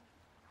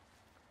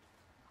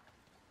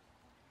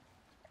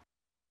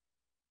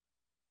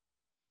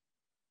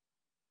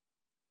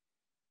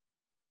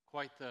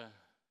 Quite the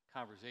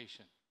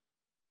conversation.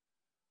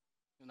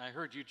 When I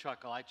heard you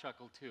chuckle, I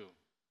chuckled too.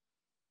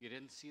 You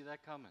didn't see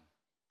that coming.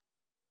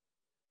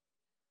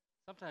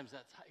 Sometimes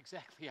that's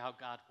exactly how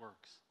God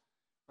works,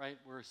 right?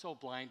 We're so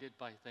blinded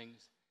by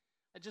things.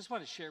 I just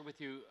want to share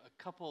with you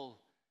a couple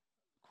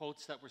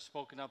quotes that were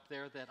spoken up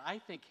there that I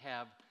think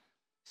have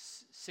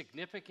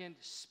significant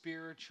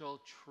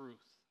spiritual truth.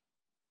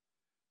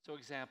 So,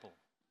 example,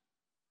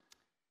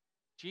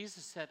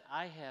 Jesus said,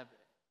 I have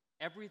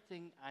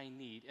everything I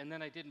need. And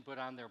then I didn't put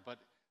on there, but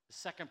the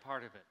second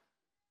part of it,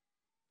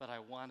 but I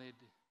wanted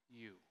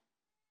you.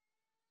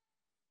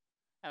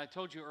 And I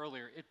told you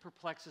earlier, it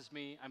perplexes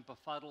me. I'm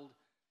befuddled.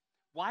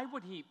 Why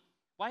would he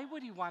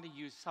want to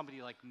use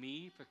somebody like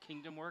me for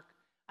kingdom work?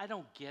 I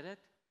don't get it.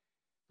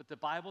 But the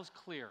Bible's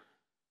clear.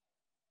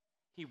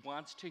 He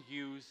wants to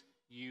use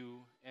you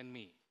and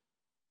me.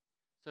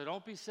 So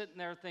don't be sitting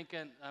there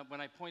thinking, when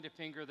I point a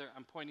finger there,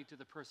 I'm pointing to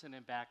the person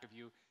in back of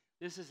you.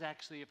 This is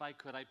actually, if I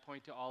could, I'd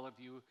point to all of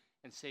you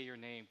and say your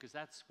name, because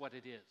that's what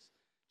it is.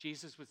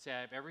 Jesus would say,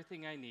 I have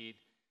everything I need,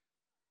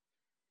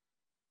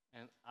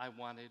 and I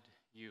wanted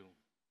you.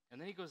 And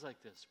then he goes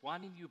like this,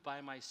 wanting you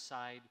by my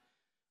side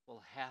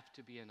will have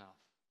to be enough.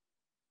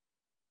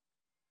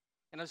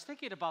 And I was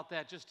thinking about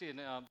that just in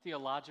a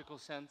theological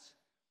sense.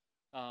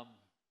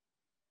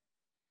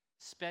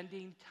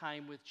 Spending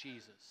time with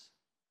Jesus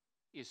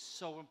is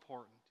so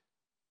important.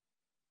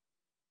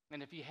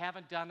 And if you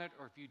haven't done it,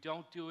 or if you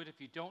don't do it,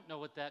 if you don't know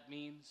what that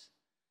means,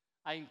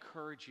 I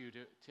encourage you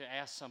to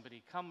ask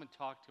somebody, come and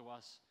talk to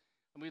us.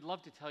 And we'd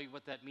love to tell you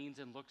what that means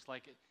and looks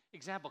like.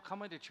 Example,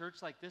 coming to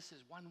church like this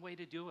is one way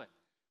to do it.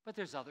 But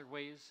there's other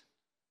ways.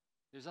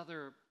 There's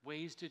other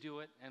ways to do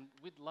it, and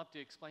we'd love to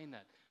explain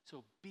that.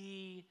 So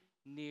be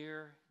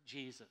near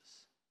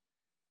Jesus.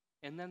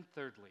 And then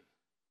thirdly,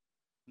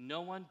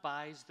 no one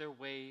buys their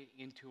way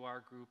into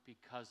our group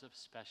because of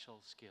special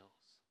skills.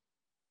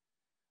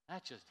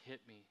 That just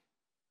hit me.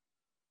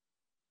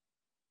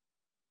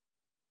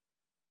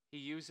 He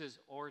uses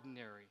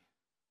ordinary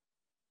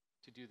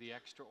to do the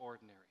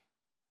extraordinary.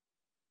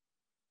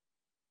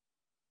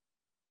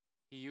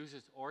 He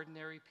uses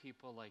ordinary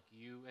people like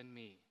you and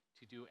me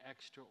to do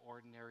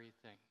extraordinary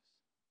things.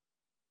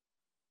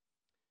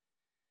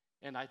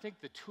 And I think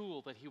the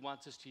tool that he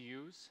wants us to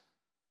use,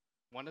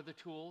 one of the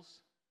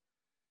tools,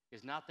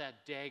 is not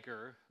that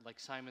dagger like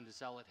Simon the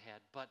Zealot had,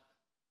 but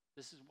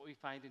this is what we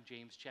find in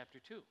James chapter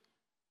 2.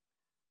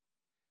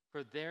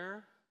 For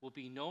there will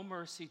be no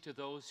mercy to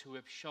those who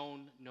have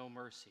shown no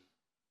mercy.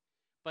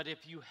 But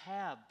if you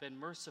have been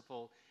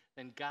merciful,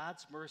 then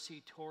God's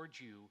mercy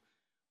towards you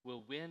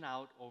will win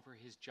out over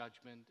his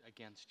judgment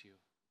against you.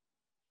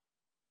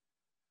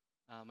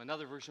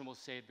 Another version will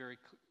say it very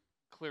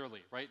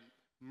clearly, right?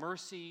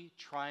 Mercy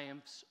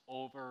triumphs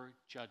over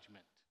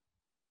judgment.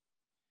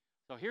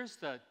 So here's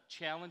the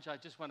challenge I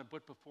just want to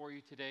put before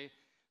you today.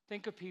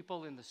 Think of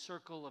people in the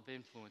circle of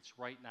influence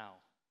right now.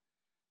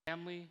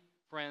 Family,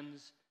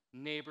 friends,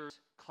 neighbors,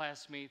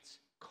 classmates,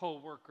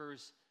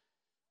 co-workers,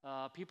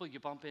 people you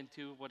bump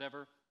into,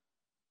 whatever.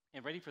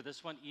 And ready for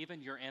this one,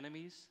 even your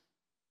enemies.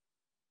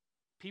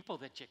 People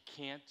that you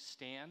can't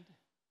stand.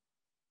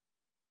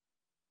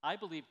 I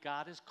believe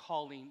God is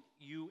calling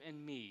you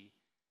and me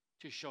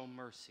to show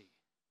mercy.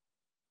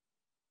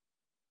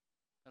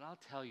 But I'll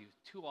tell you,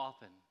 too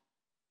often,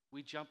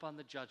 we jump on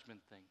the judgment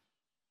thing.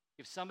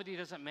 If somebody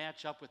doesn't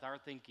match up with our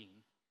thinking,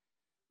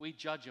 we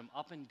judge them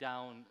up and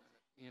down,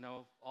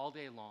 all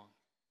day long.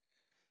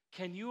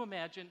 Can you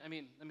imagine?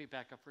 Let me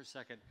back up for a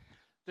second.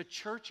 The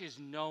church is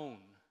known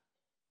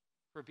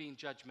for being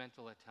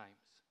judgmental at times.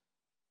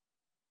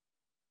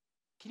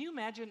 Can you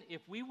imagine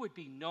if we would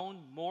be known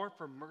more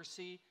for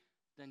mercy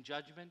than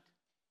judgment?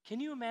 Can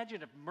you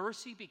imagine if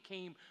mercy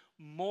became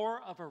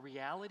more of a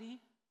reality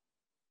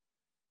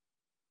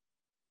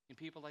in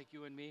people like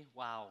you and me?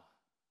 Wow.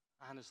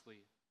 Honestly,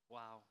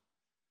 wow.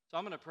 So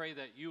I'm going to pray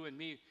that you and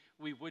me,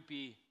 we would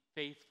be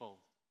faithful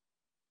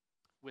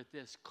with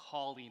this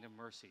calling of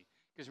mercy.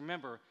 Because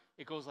remember,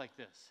 it goes like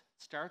this.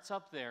 It starts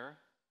up there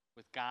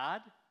with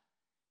God,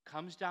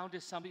 comes down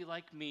to somebody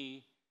like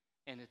me,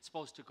 and it's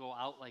supposed to go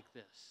out like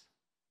this.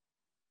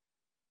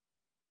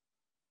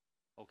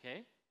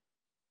 Okay?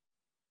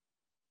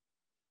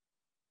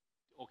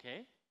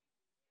 Okay?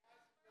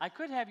 I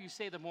could have you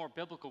say the more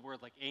biblical word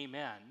like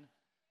amen.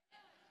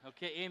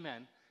 Okay,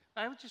 amen.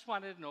 I just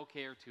wanted an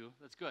okay or two.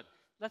 That's good.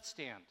 Let's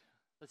stand.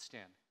 Let's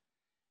stand.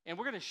 And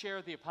we're going to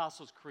share the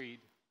Apostles' Creed.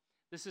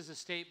 This is a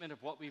statement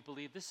of what we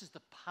believe. This is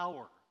the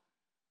power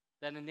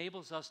that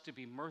enables us to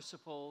be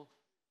merciful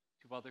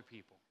to other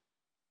people.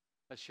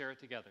 Let's share it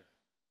together.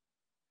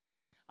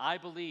 I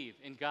believe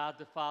in God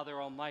the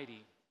Father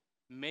Almighty,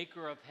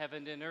 maker of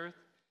heaven and earth,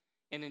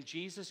 and in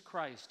Jesus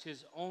Christ,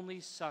 his only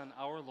Son,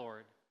 our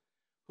Lord,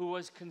 who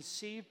was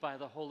conceived by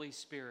the Holy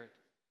Spirit,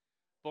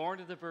 born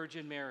of the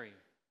Virgin Mary,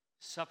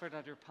 suffered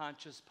under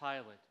Pontius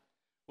Pilate,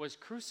 was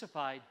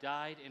crucified,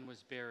 died, and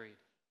was buried.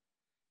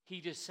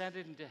 He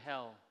descended into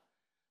hell.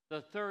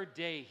 The third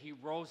day he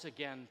rose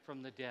again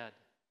from the dead.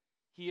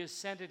 He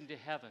ascended into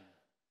heaven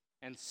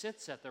and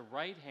sits at the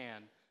right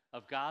hand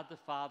of God the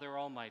Father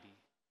Almighty.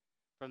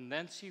 From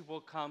thence he will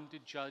come to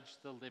judge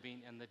the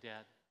living and the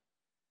dead.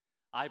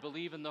 I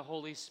believe in the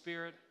Holy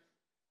Spirit,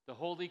 the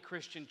holy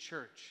Christian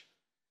church,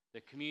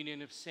 the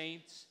communion of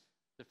saints,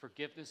 the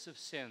forgiveness of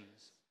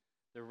sins,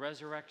 the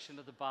resurrection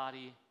of the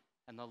body,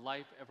 and the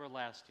life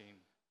everlasting.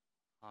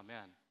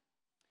 Amen.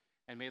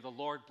 And may the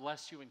Lord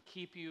bless you and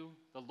keep you.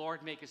 The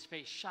Lord make his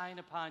face shine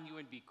upon you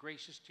and be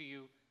gracious to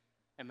you.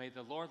 And may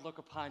the Lord look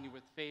upon you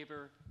with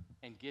favor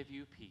and give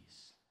you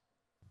peace.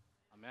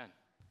 Amen.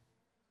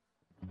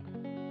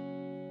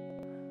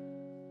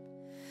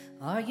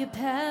 Are you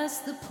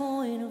past the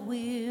point of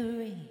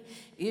weary?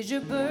 Is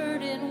your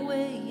burden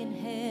weighing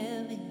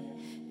heavy?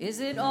 Is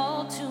it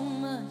all too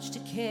much to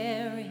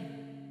carry?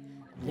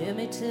 Let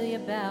me tell you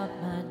about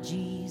my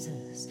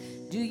Jesus.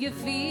 Do you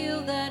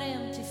feel that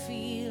empty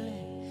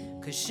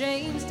feeling? 'Cause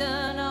shame's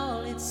done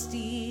all it's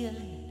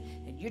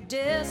stealing, and you're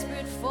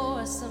desperate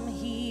for some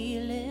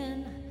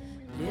healing.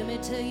 Let me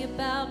tell you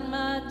about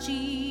my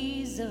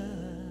Jesus.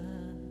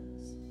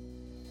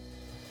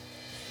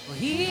 Well,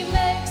 he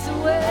makes a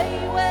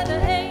way where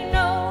there ain't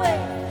no way,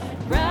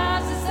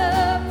 rises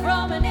up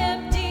from an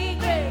empty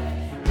grave.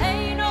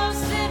 Ain't no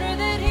sinner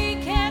that he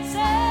can't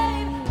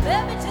save.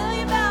 Let me tell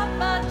you about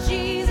my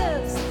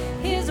Jesus.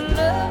 His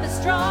love is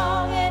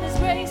strong and his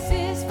grace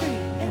is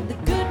free. And the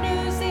good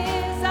news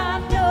is I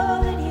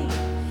know that he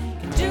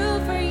can do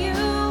for you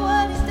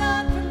what he's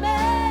done for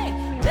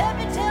me. Let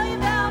me tell you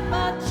about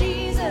my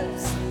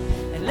Jesus,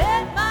 and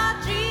let my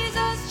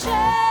Jesus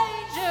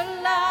change your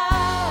life.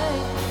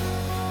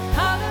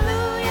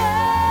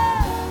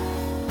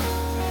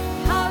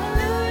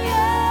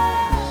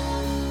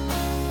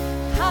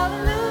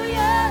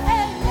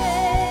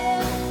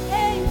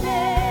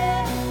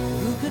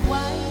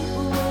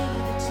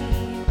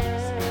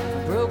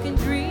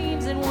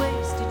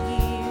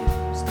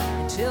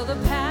 The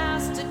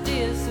past to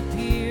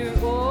disappear.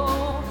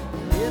 Oh,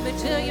 let me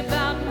tell you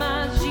about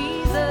my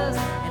Jesus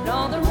and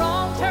all the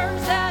wrong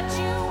turns that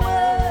you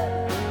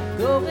would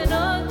go and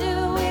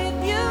undo if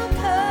you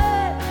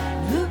could.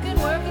 Who can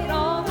work it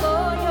all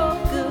for your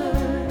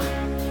good?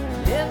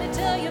 Let me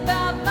tell you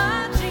about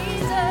my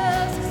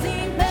Jesus, 'cause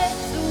he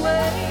makes a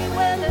way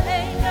where there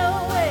ain't no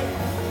way,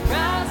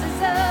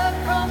 rises up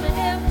from an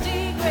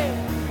empty grave.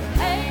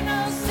 Ain't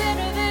no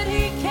sinner that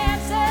he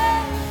can't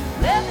save.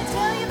 Let me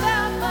tell you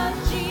about my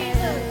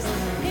Jesus.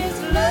 His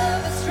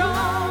love is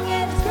strong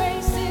and his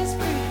grace is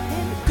free.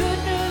 And the good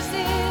news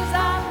is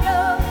I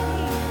know that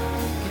he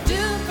can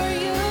do for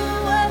you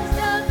what he's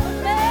done for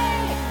me.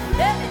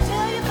 Let me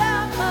tell you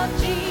about my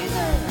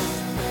Jesus,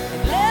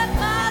 and let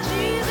my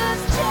Jesus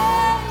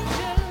change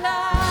your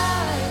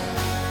life.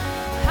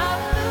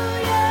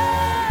 Hallelujah,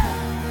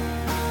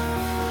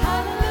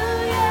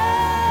 hallelujah,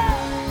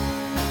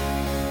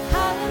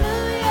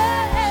 hallelujah,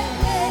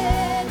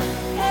 amen,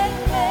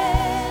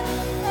 amen,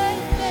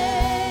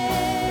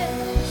 amen.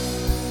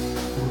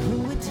 Who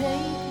would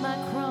take my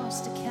cross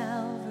to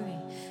Calvary,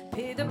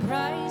 pay the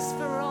price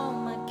for all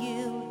my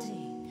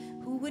guilty?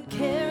 Who would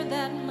care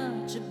that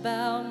much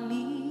about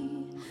me?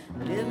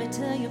 Let me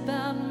tell you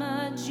about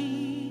my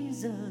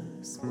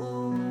Jesus.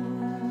 Oh,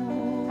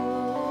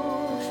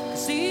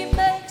 'cause he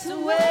makes a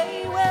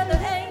way where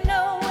there ain't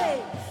no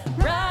way,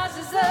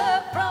 rises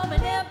up from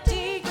an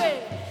empty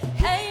grave.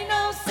 Ain't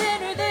no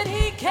sinner that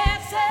he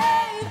can't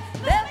save.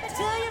 Let me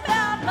tell you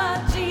about my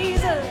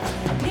Jesus.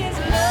 His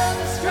love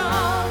is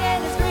strong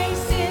and his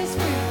grace is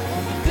free.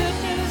 And the good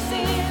news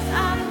is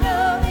I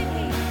know that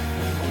he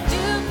can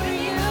do for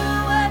you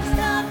what he's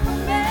done for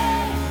me.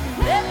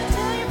 Let me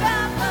tell you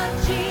about my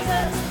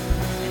Jesus,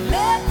 and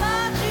let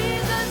my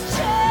Jesus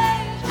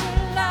change your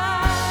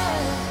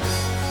life.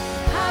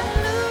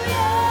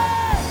 Hallelujah,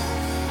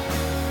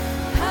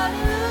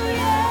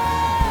 hallelujah,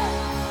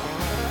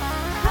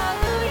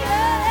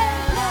 hallelujah,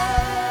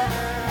 amen,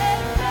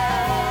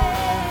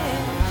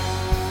 amen.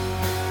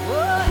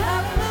 Oh,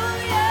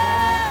 hallelujah,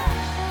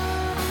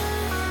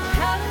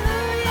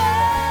 hallelujah,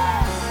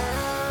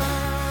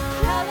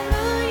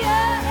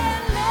 hallelujah,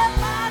 and let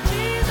my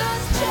Jesus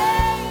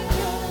change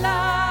your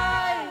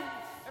life.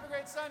 Have a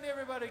great Sunday,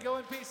 everybody. Go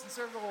in peace and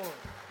serve the Lord.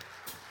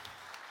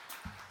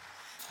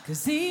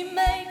 'Cause he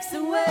makes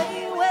a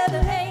way where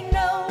there ain't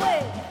no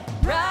way,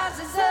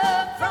 rises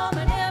up from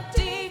an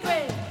empty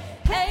grave.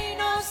 Ain't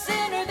no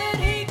sinner that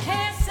he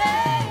can't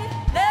save.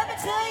 Let me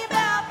tell you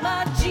about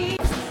my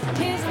Jesus.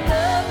 His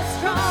love is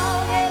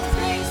strong and his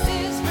grace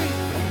is free.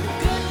 And the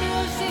good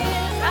news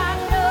is I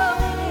know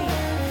that he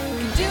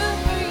can do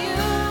for you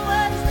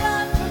what he's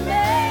done for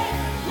me.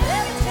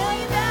 Let me tell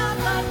you about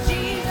my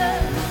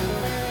Jesus.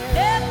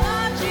 Let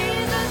my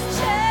Jesus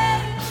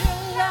change your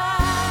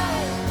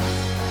life.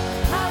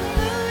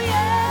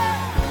 Hallelujah,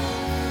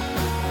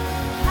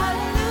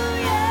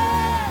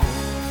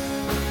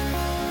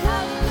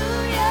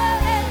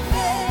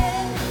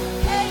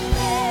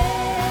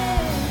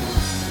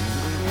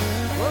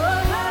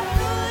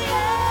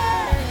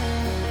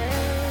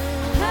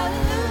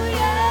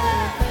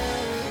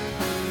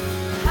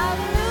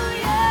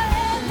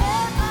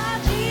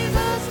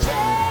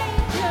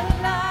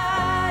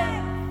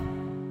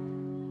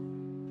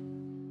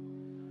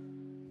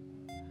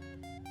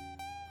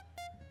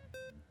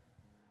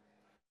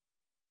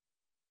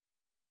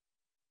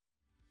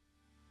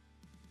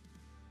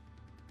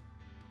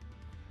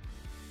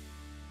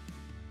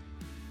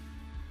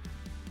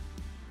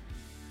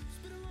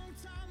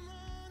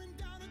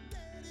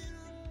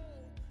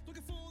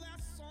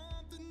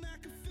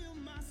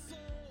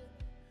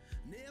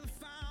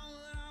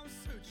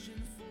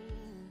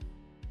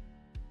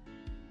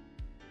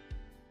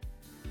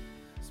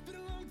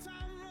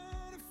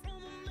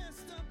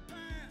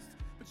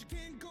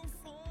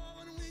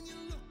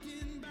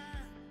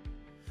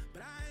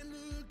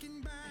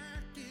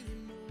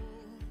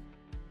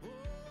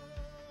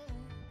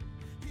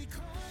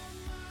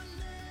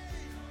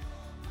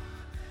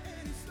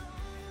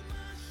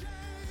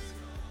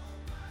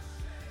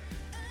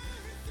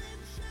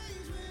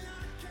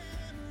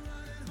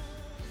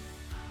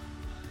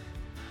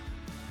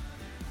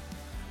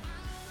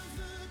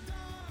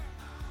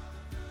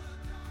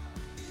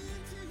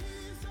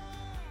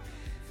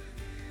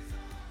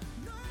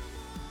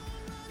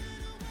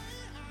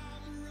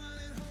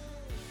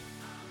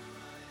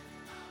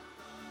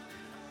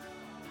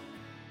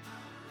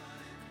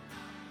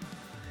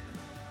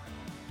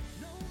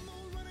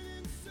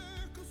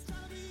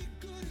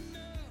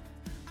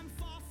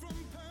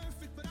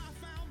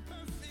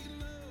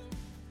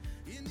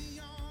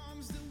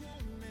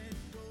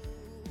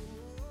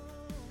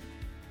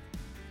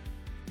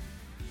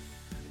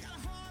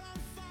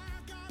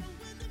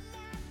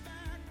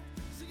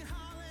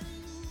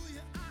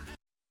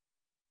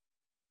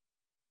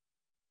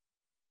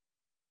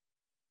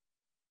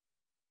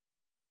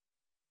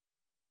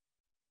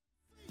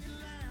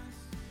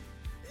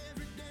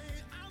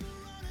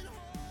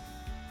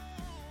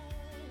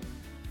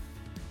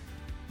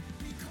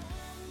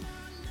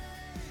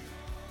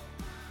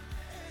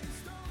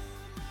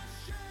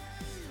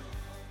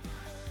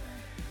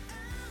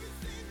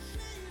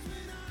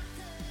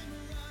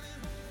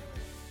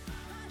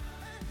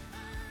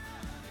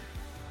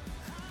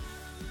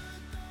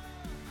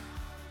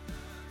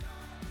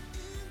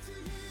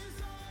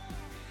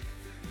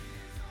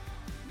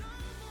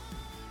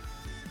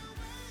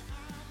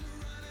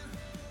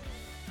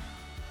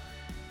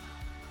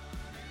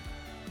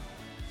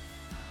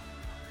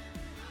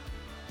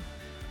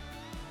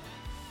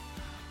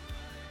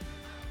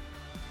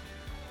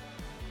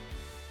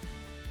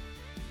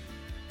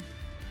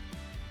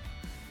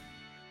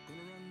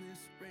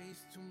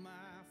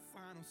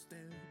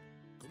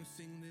 Gonna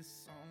sing this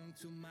song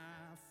till my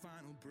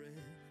final breath.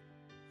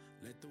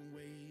 Let the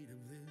weight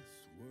of this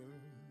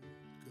world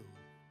go.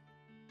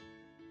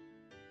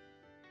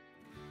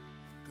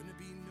 Gonna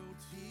be no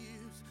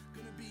tears,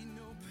 gonna be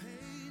no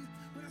pain.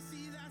 When I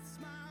see that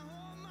smile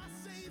on my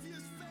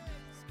Savior's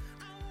face,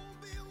 I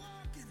won't be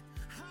walking,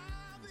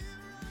 I'll be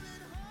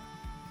running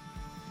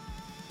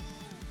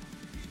home.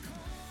 He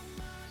called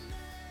my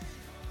name,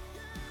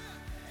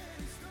 yeah, and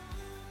he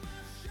stole my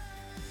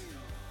shame.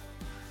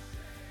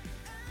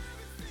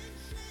 Everything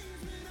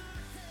changed when I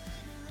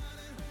came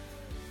running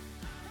home.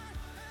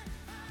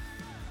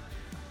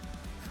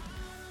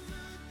 Out of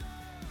the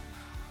dark,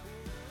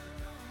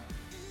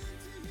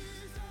 into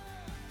his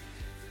arms.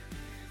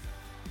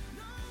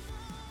 No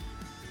more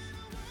running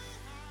away,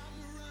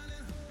 I'm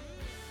running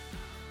home.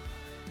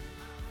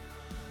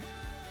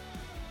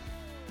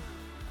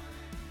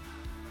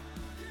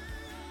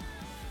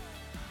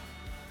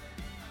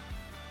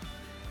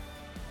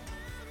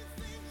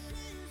 Everything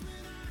changed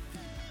when I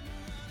came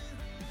running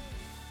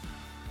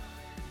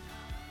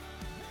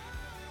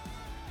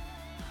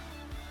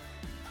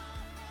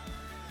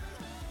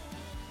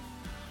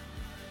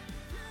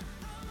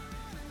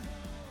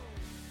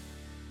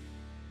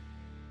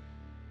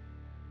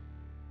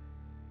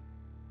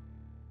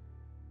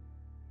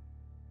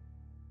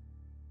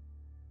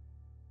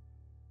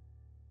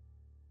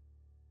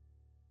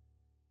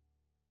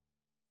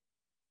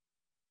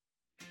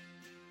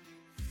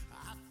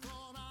I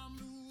thought I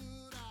knew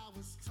what I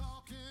was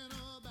talking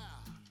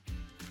about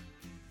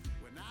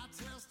when I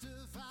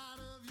testified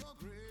of your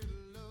great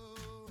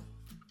love.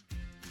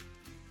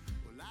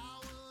 Well, I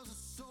was a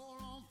soul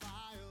on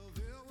fire,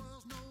 there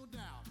was no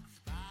doubt.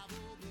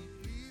 Bible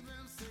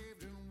believing,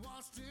 saved and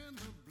washed in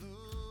the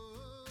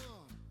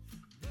blood.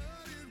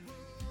 But it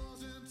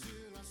wasn't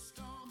till I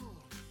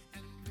stumbled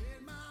and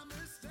made my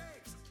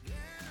mistakes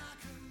that I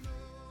could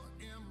know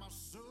in my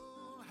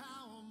soul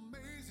how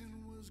amazing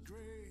was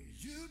grace.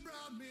 You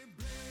brought me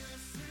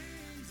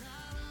blessings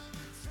out of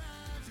a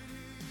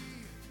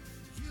tragedy.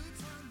 You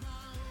turned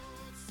my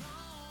old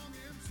song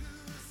into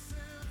a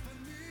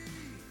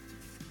symphony.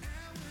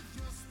 And with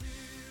your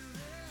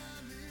spirit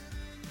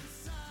living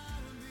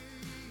inside of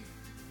me,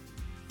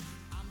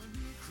 I'm a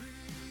new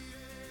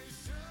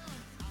creation.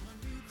 I'm a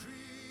new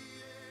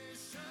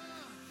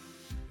creation.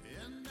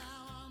 And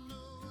now I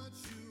know what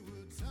you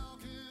were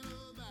talking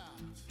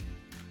about.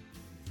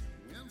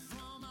 Went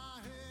from my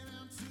head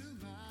into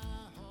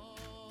my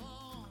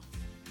heart.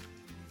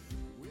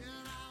 When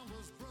I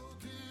was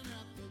broken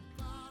at the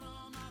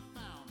bottom, I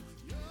found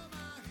you're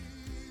my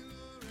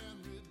healer and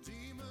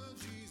redeemer,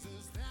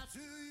 Jesus. That's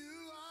who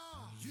you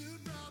are. You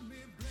brought me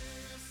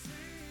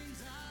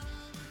blessings out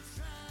of a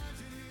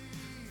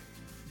tragedy.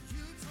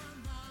 You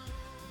turned my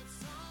old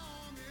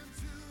song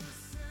into a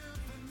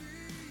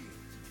symphony.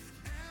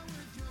 And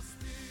with your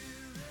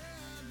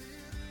spirit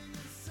living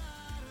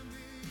inside of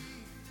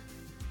me,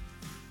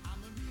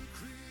 I'm a new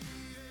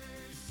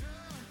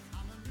creation.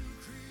 I'm a new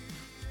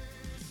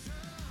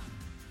creation.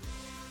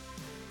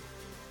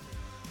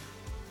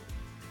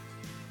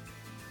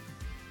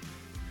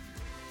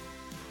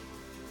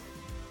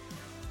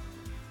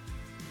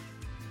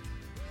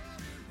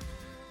 But it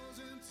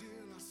wasn't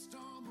till I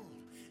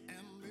stumbled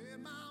and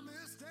made my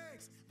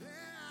mistakes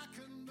that I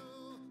could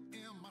know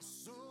in my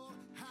soul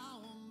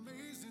how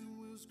amazing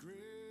was grace.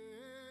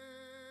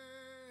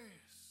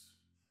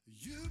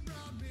 You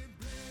brought me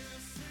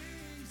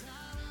blessings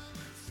out of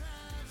a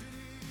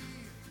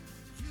tragedy.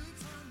 You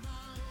turned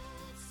my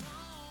old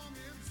song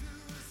into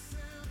a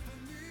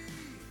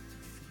symphony.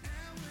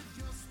 And with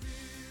your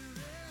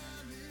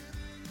spirit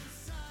living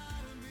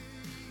inside of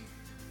me,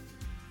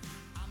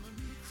 I'm a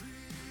new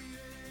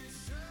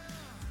creation.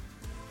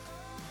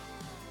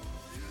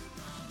 Oh, you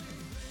brought me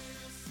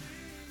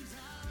blessings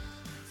out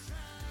of a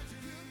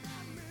tragedy. You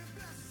brought me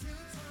blessings. You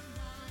turned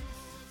my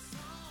old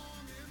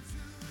song into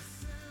a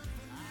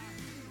symphony.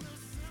 And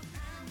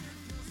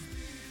with your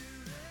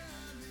spirit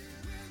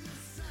living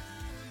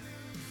inside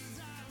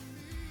of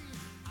me,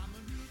 I'm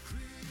a new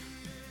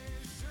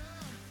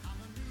creation. I'm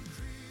a new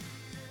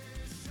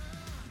creation.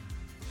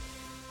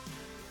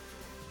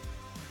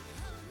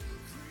 I'm a new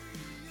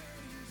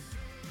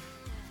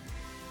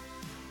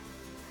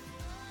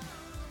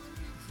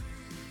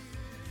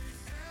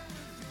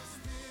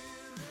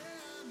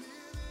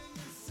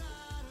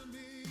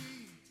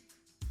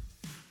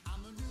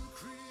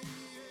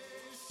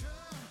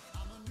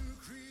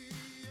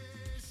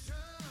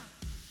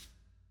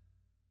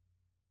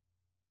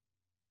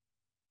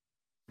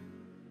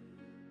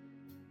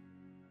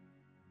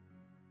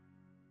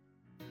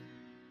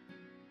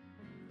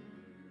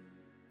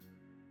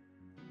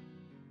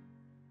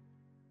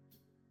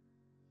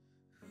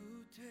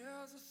Who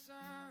tells the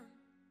sun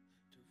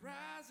to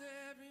rise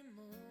every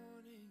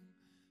morning,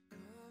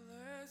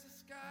 colors the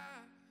sky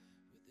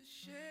with the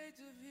shades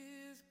of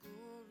his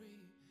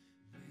glory,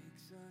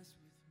 makes us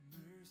with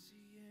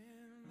mercy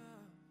and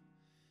love,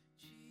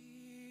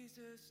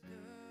 Jesus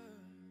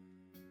does.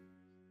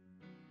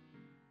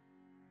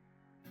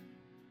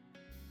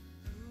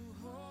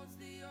 Who holds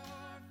the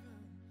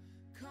orphan,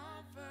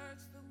 comforts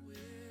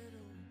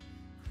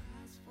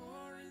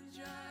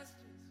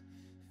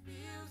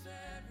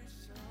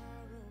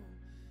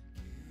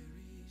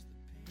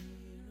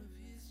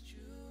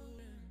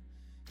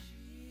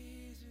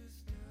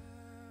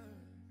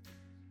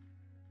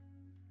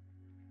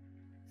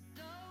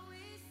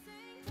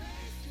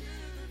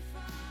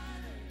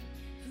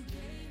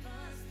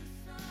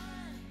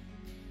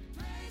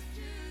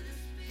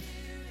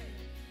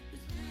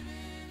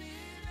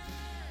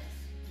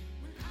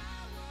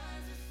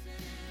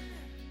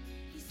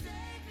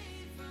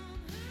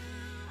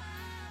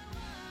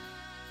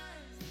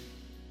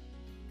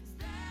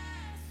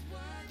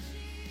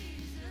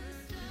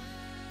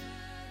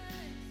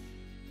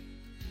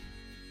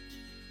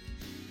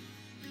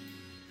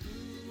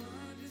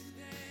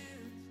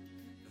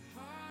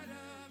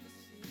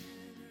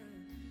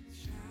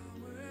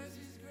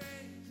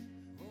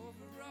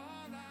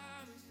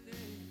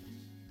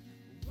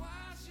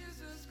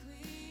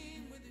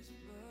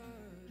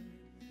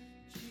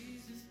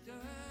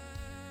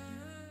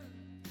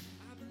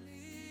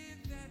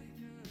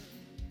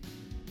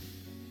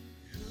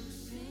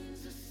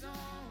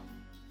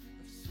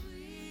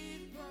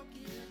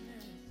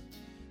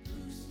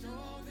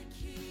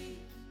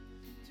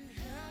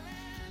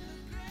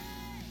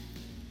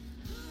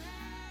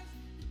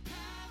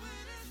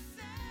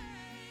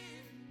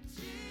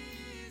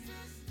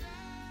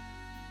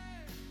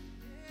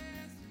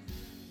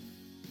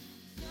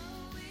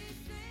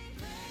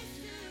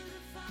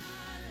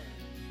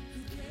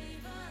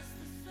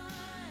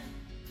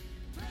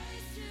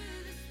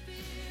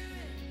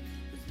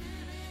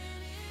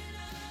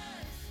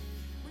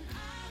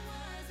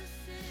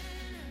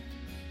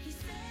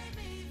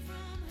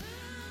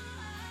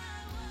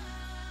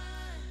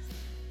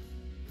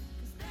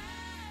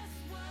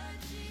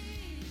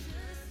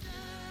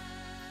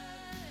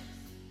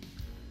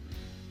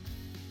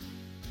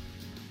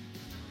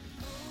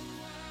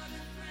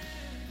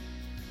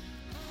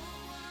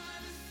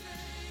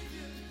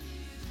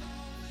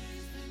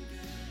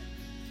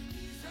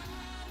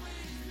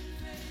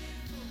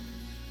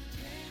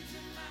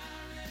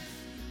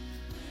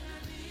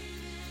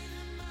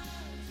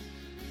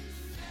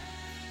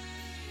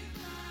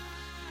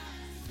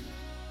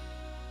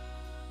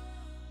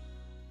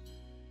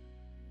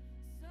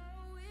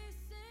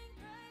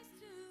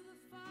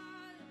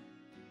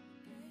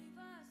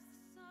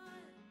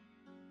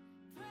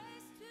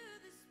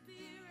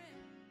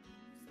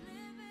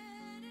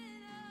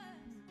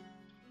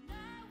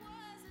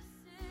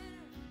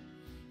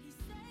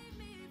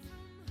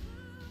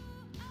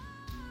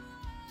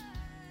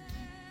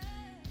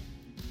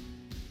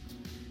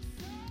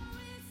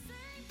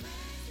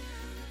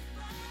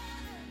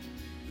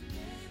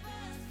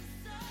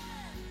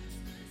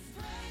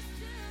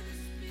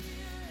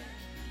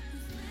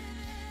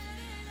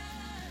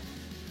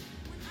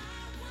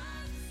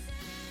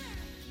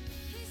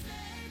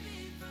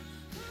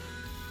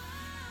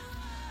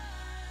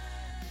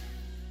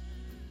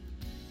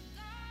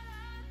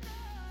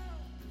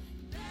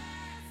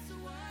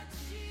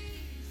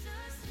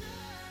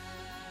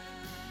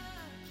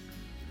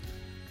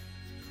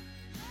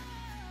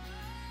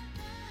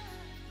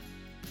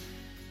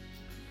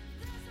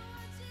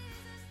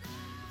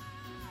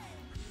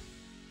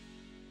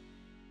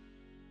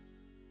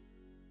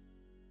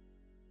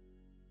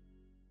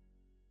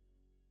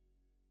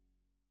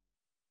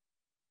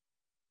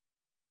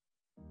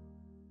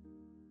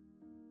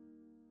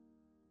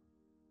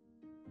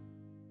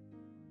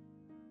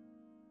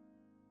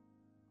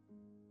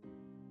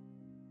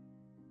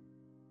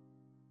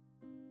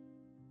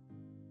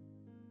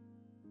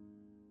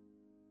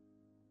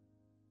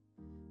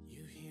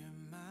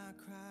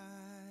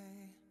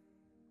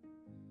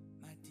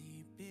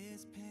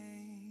is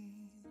pain.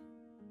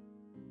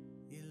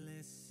 You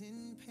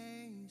listen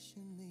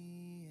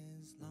patiently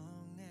as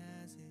long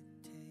as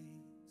it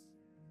takes,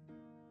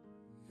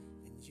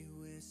 and you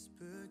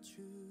whisper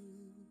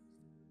truth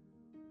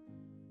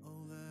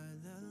over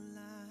the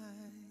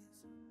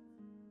lies,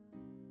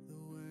 the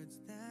words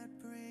that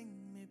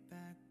bring me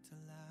back to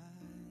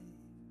life.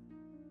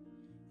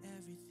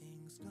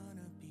 Everything's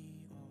gonna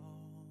be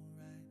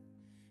alright.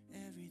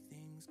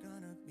 Everything's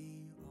gonna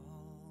be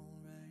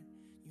alright.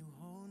 You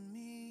hold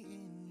me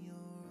in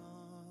your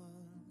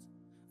arms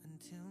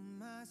until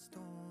my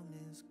storm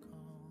is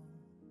calm.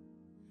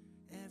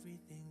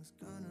 Everything's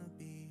gonna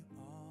be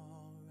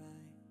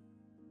alright.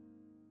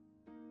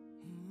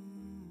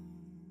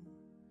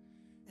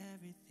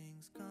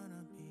 Everything's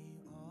gonna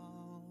be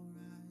alright.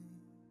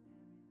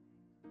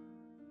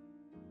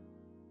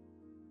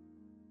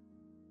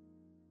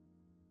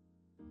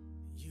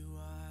 You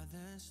are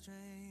the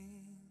strength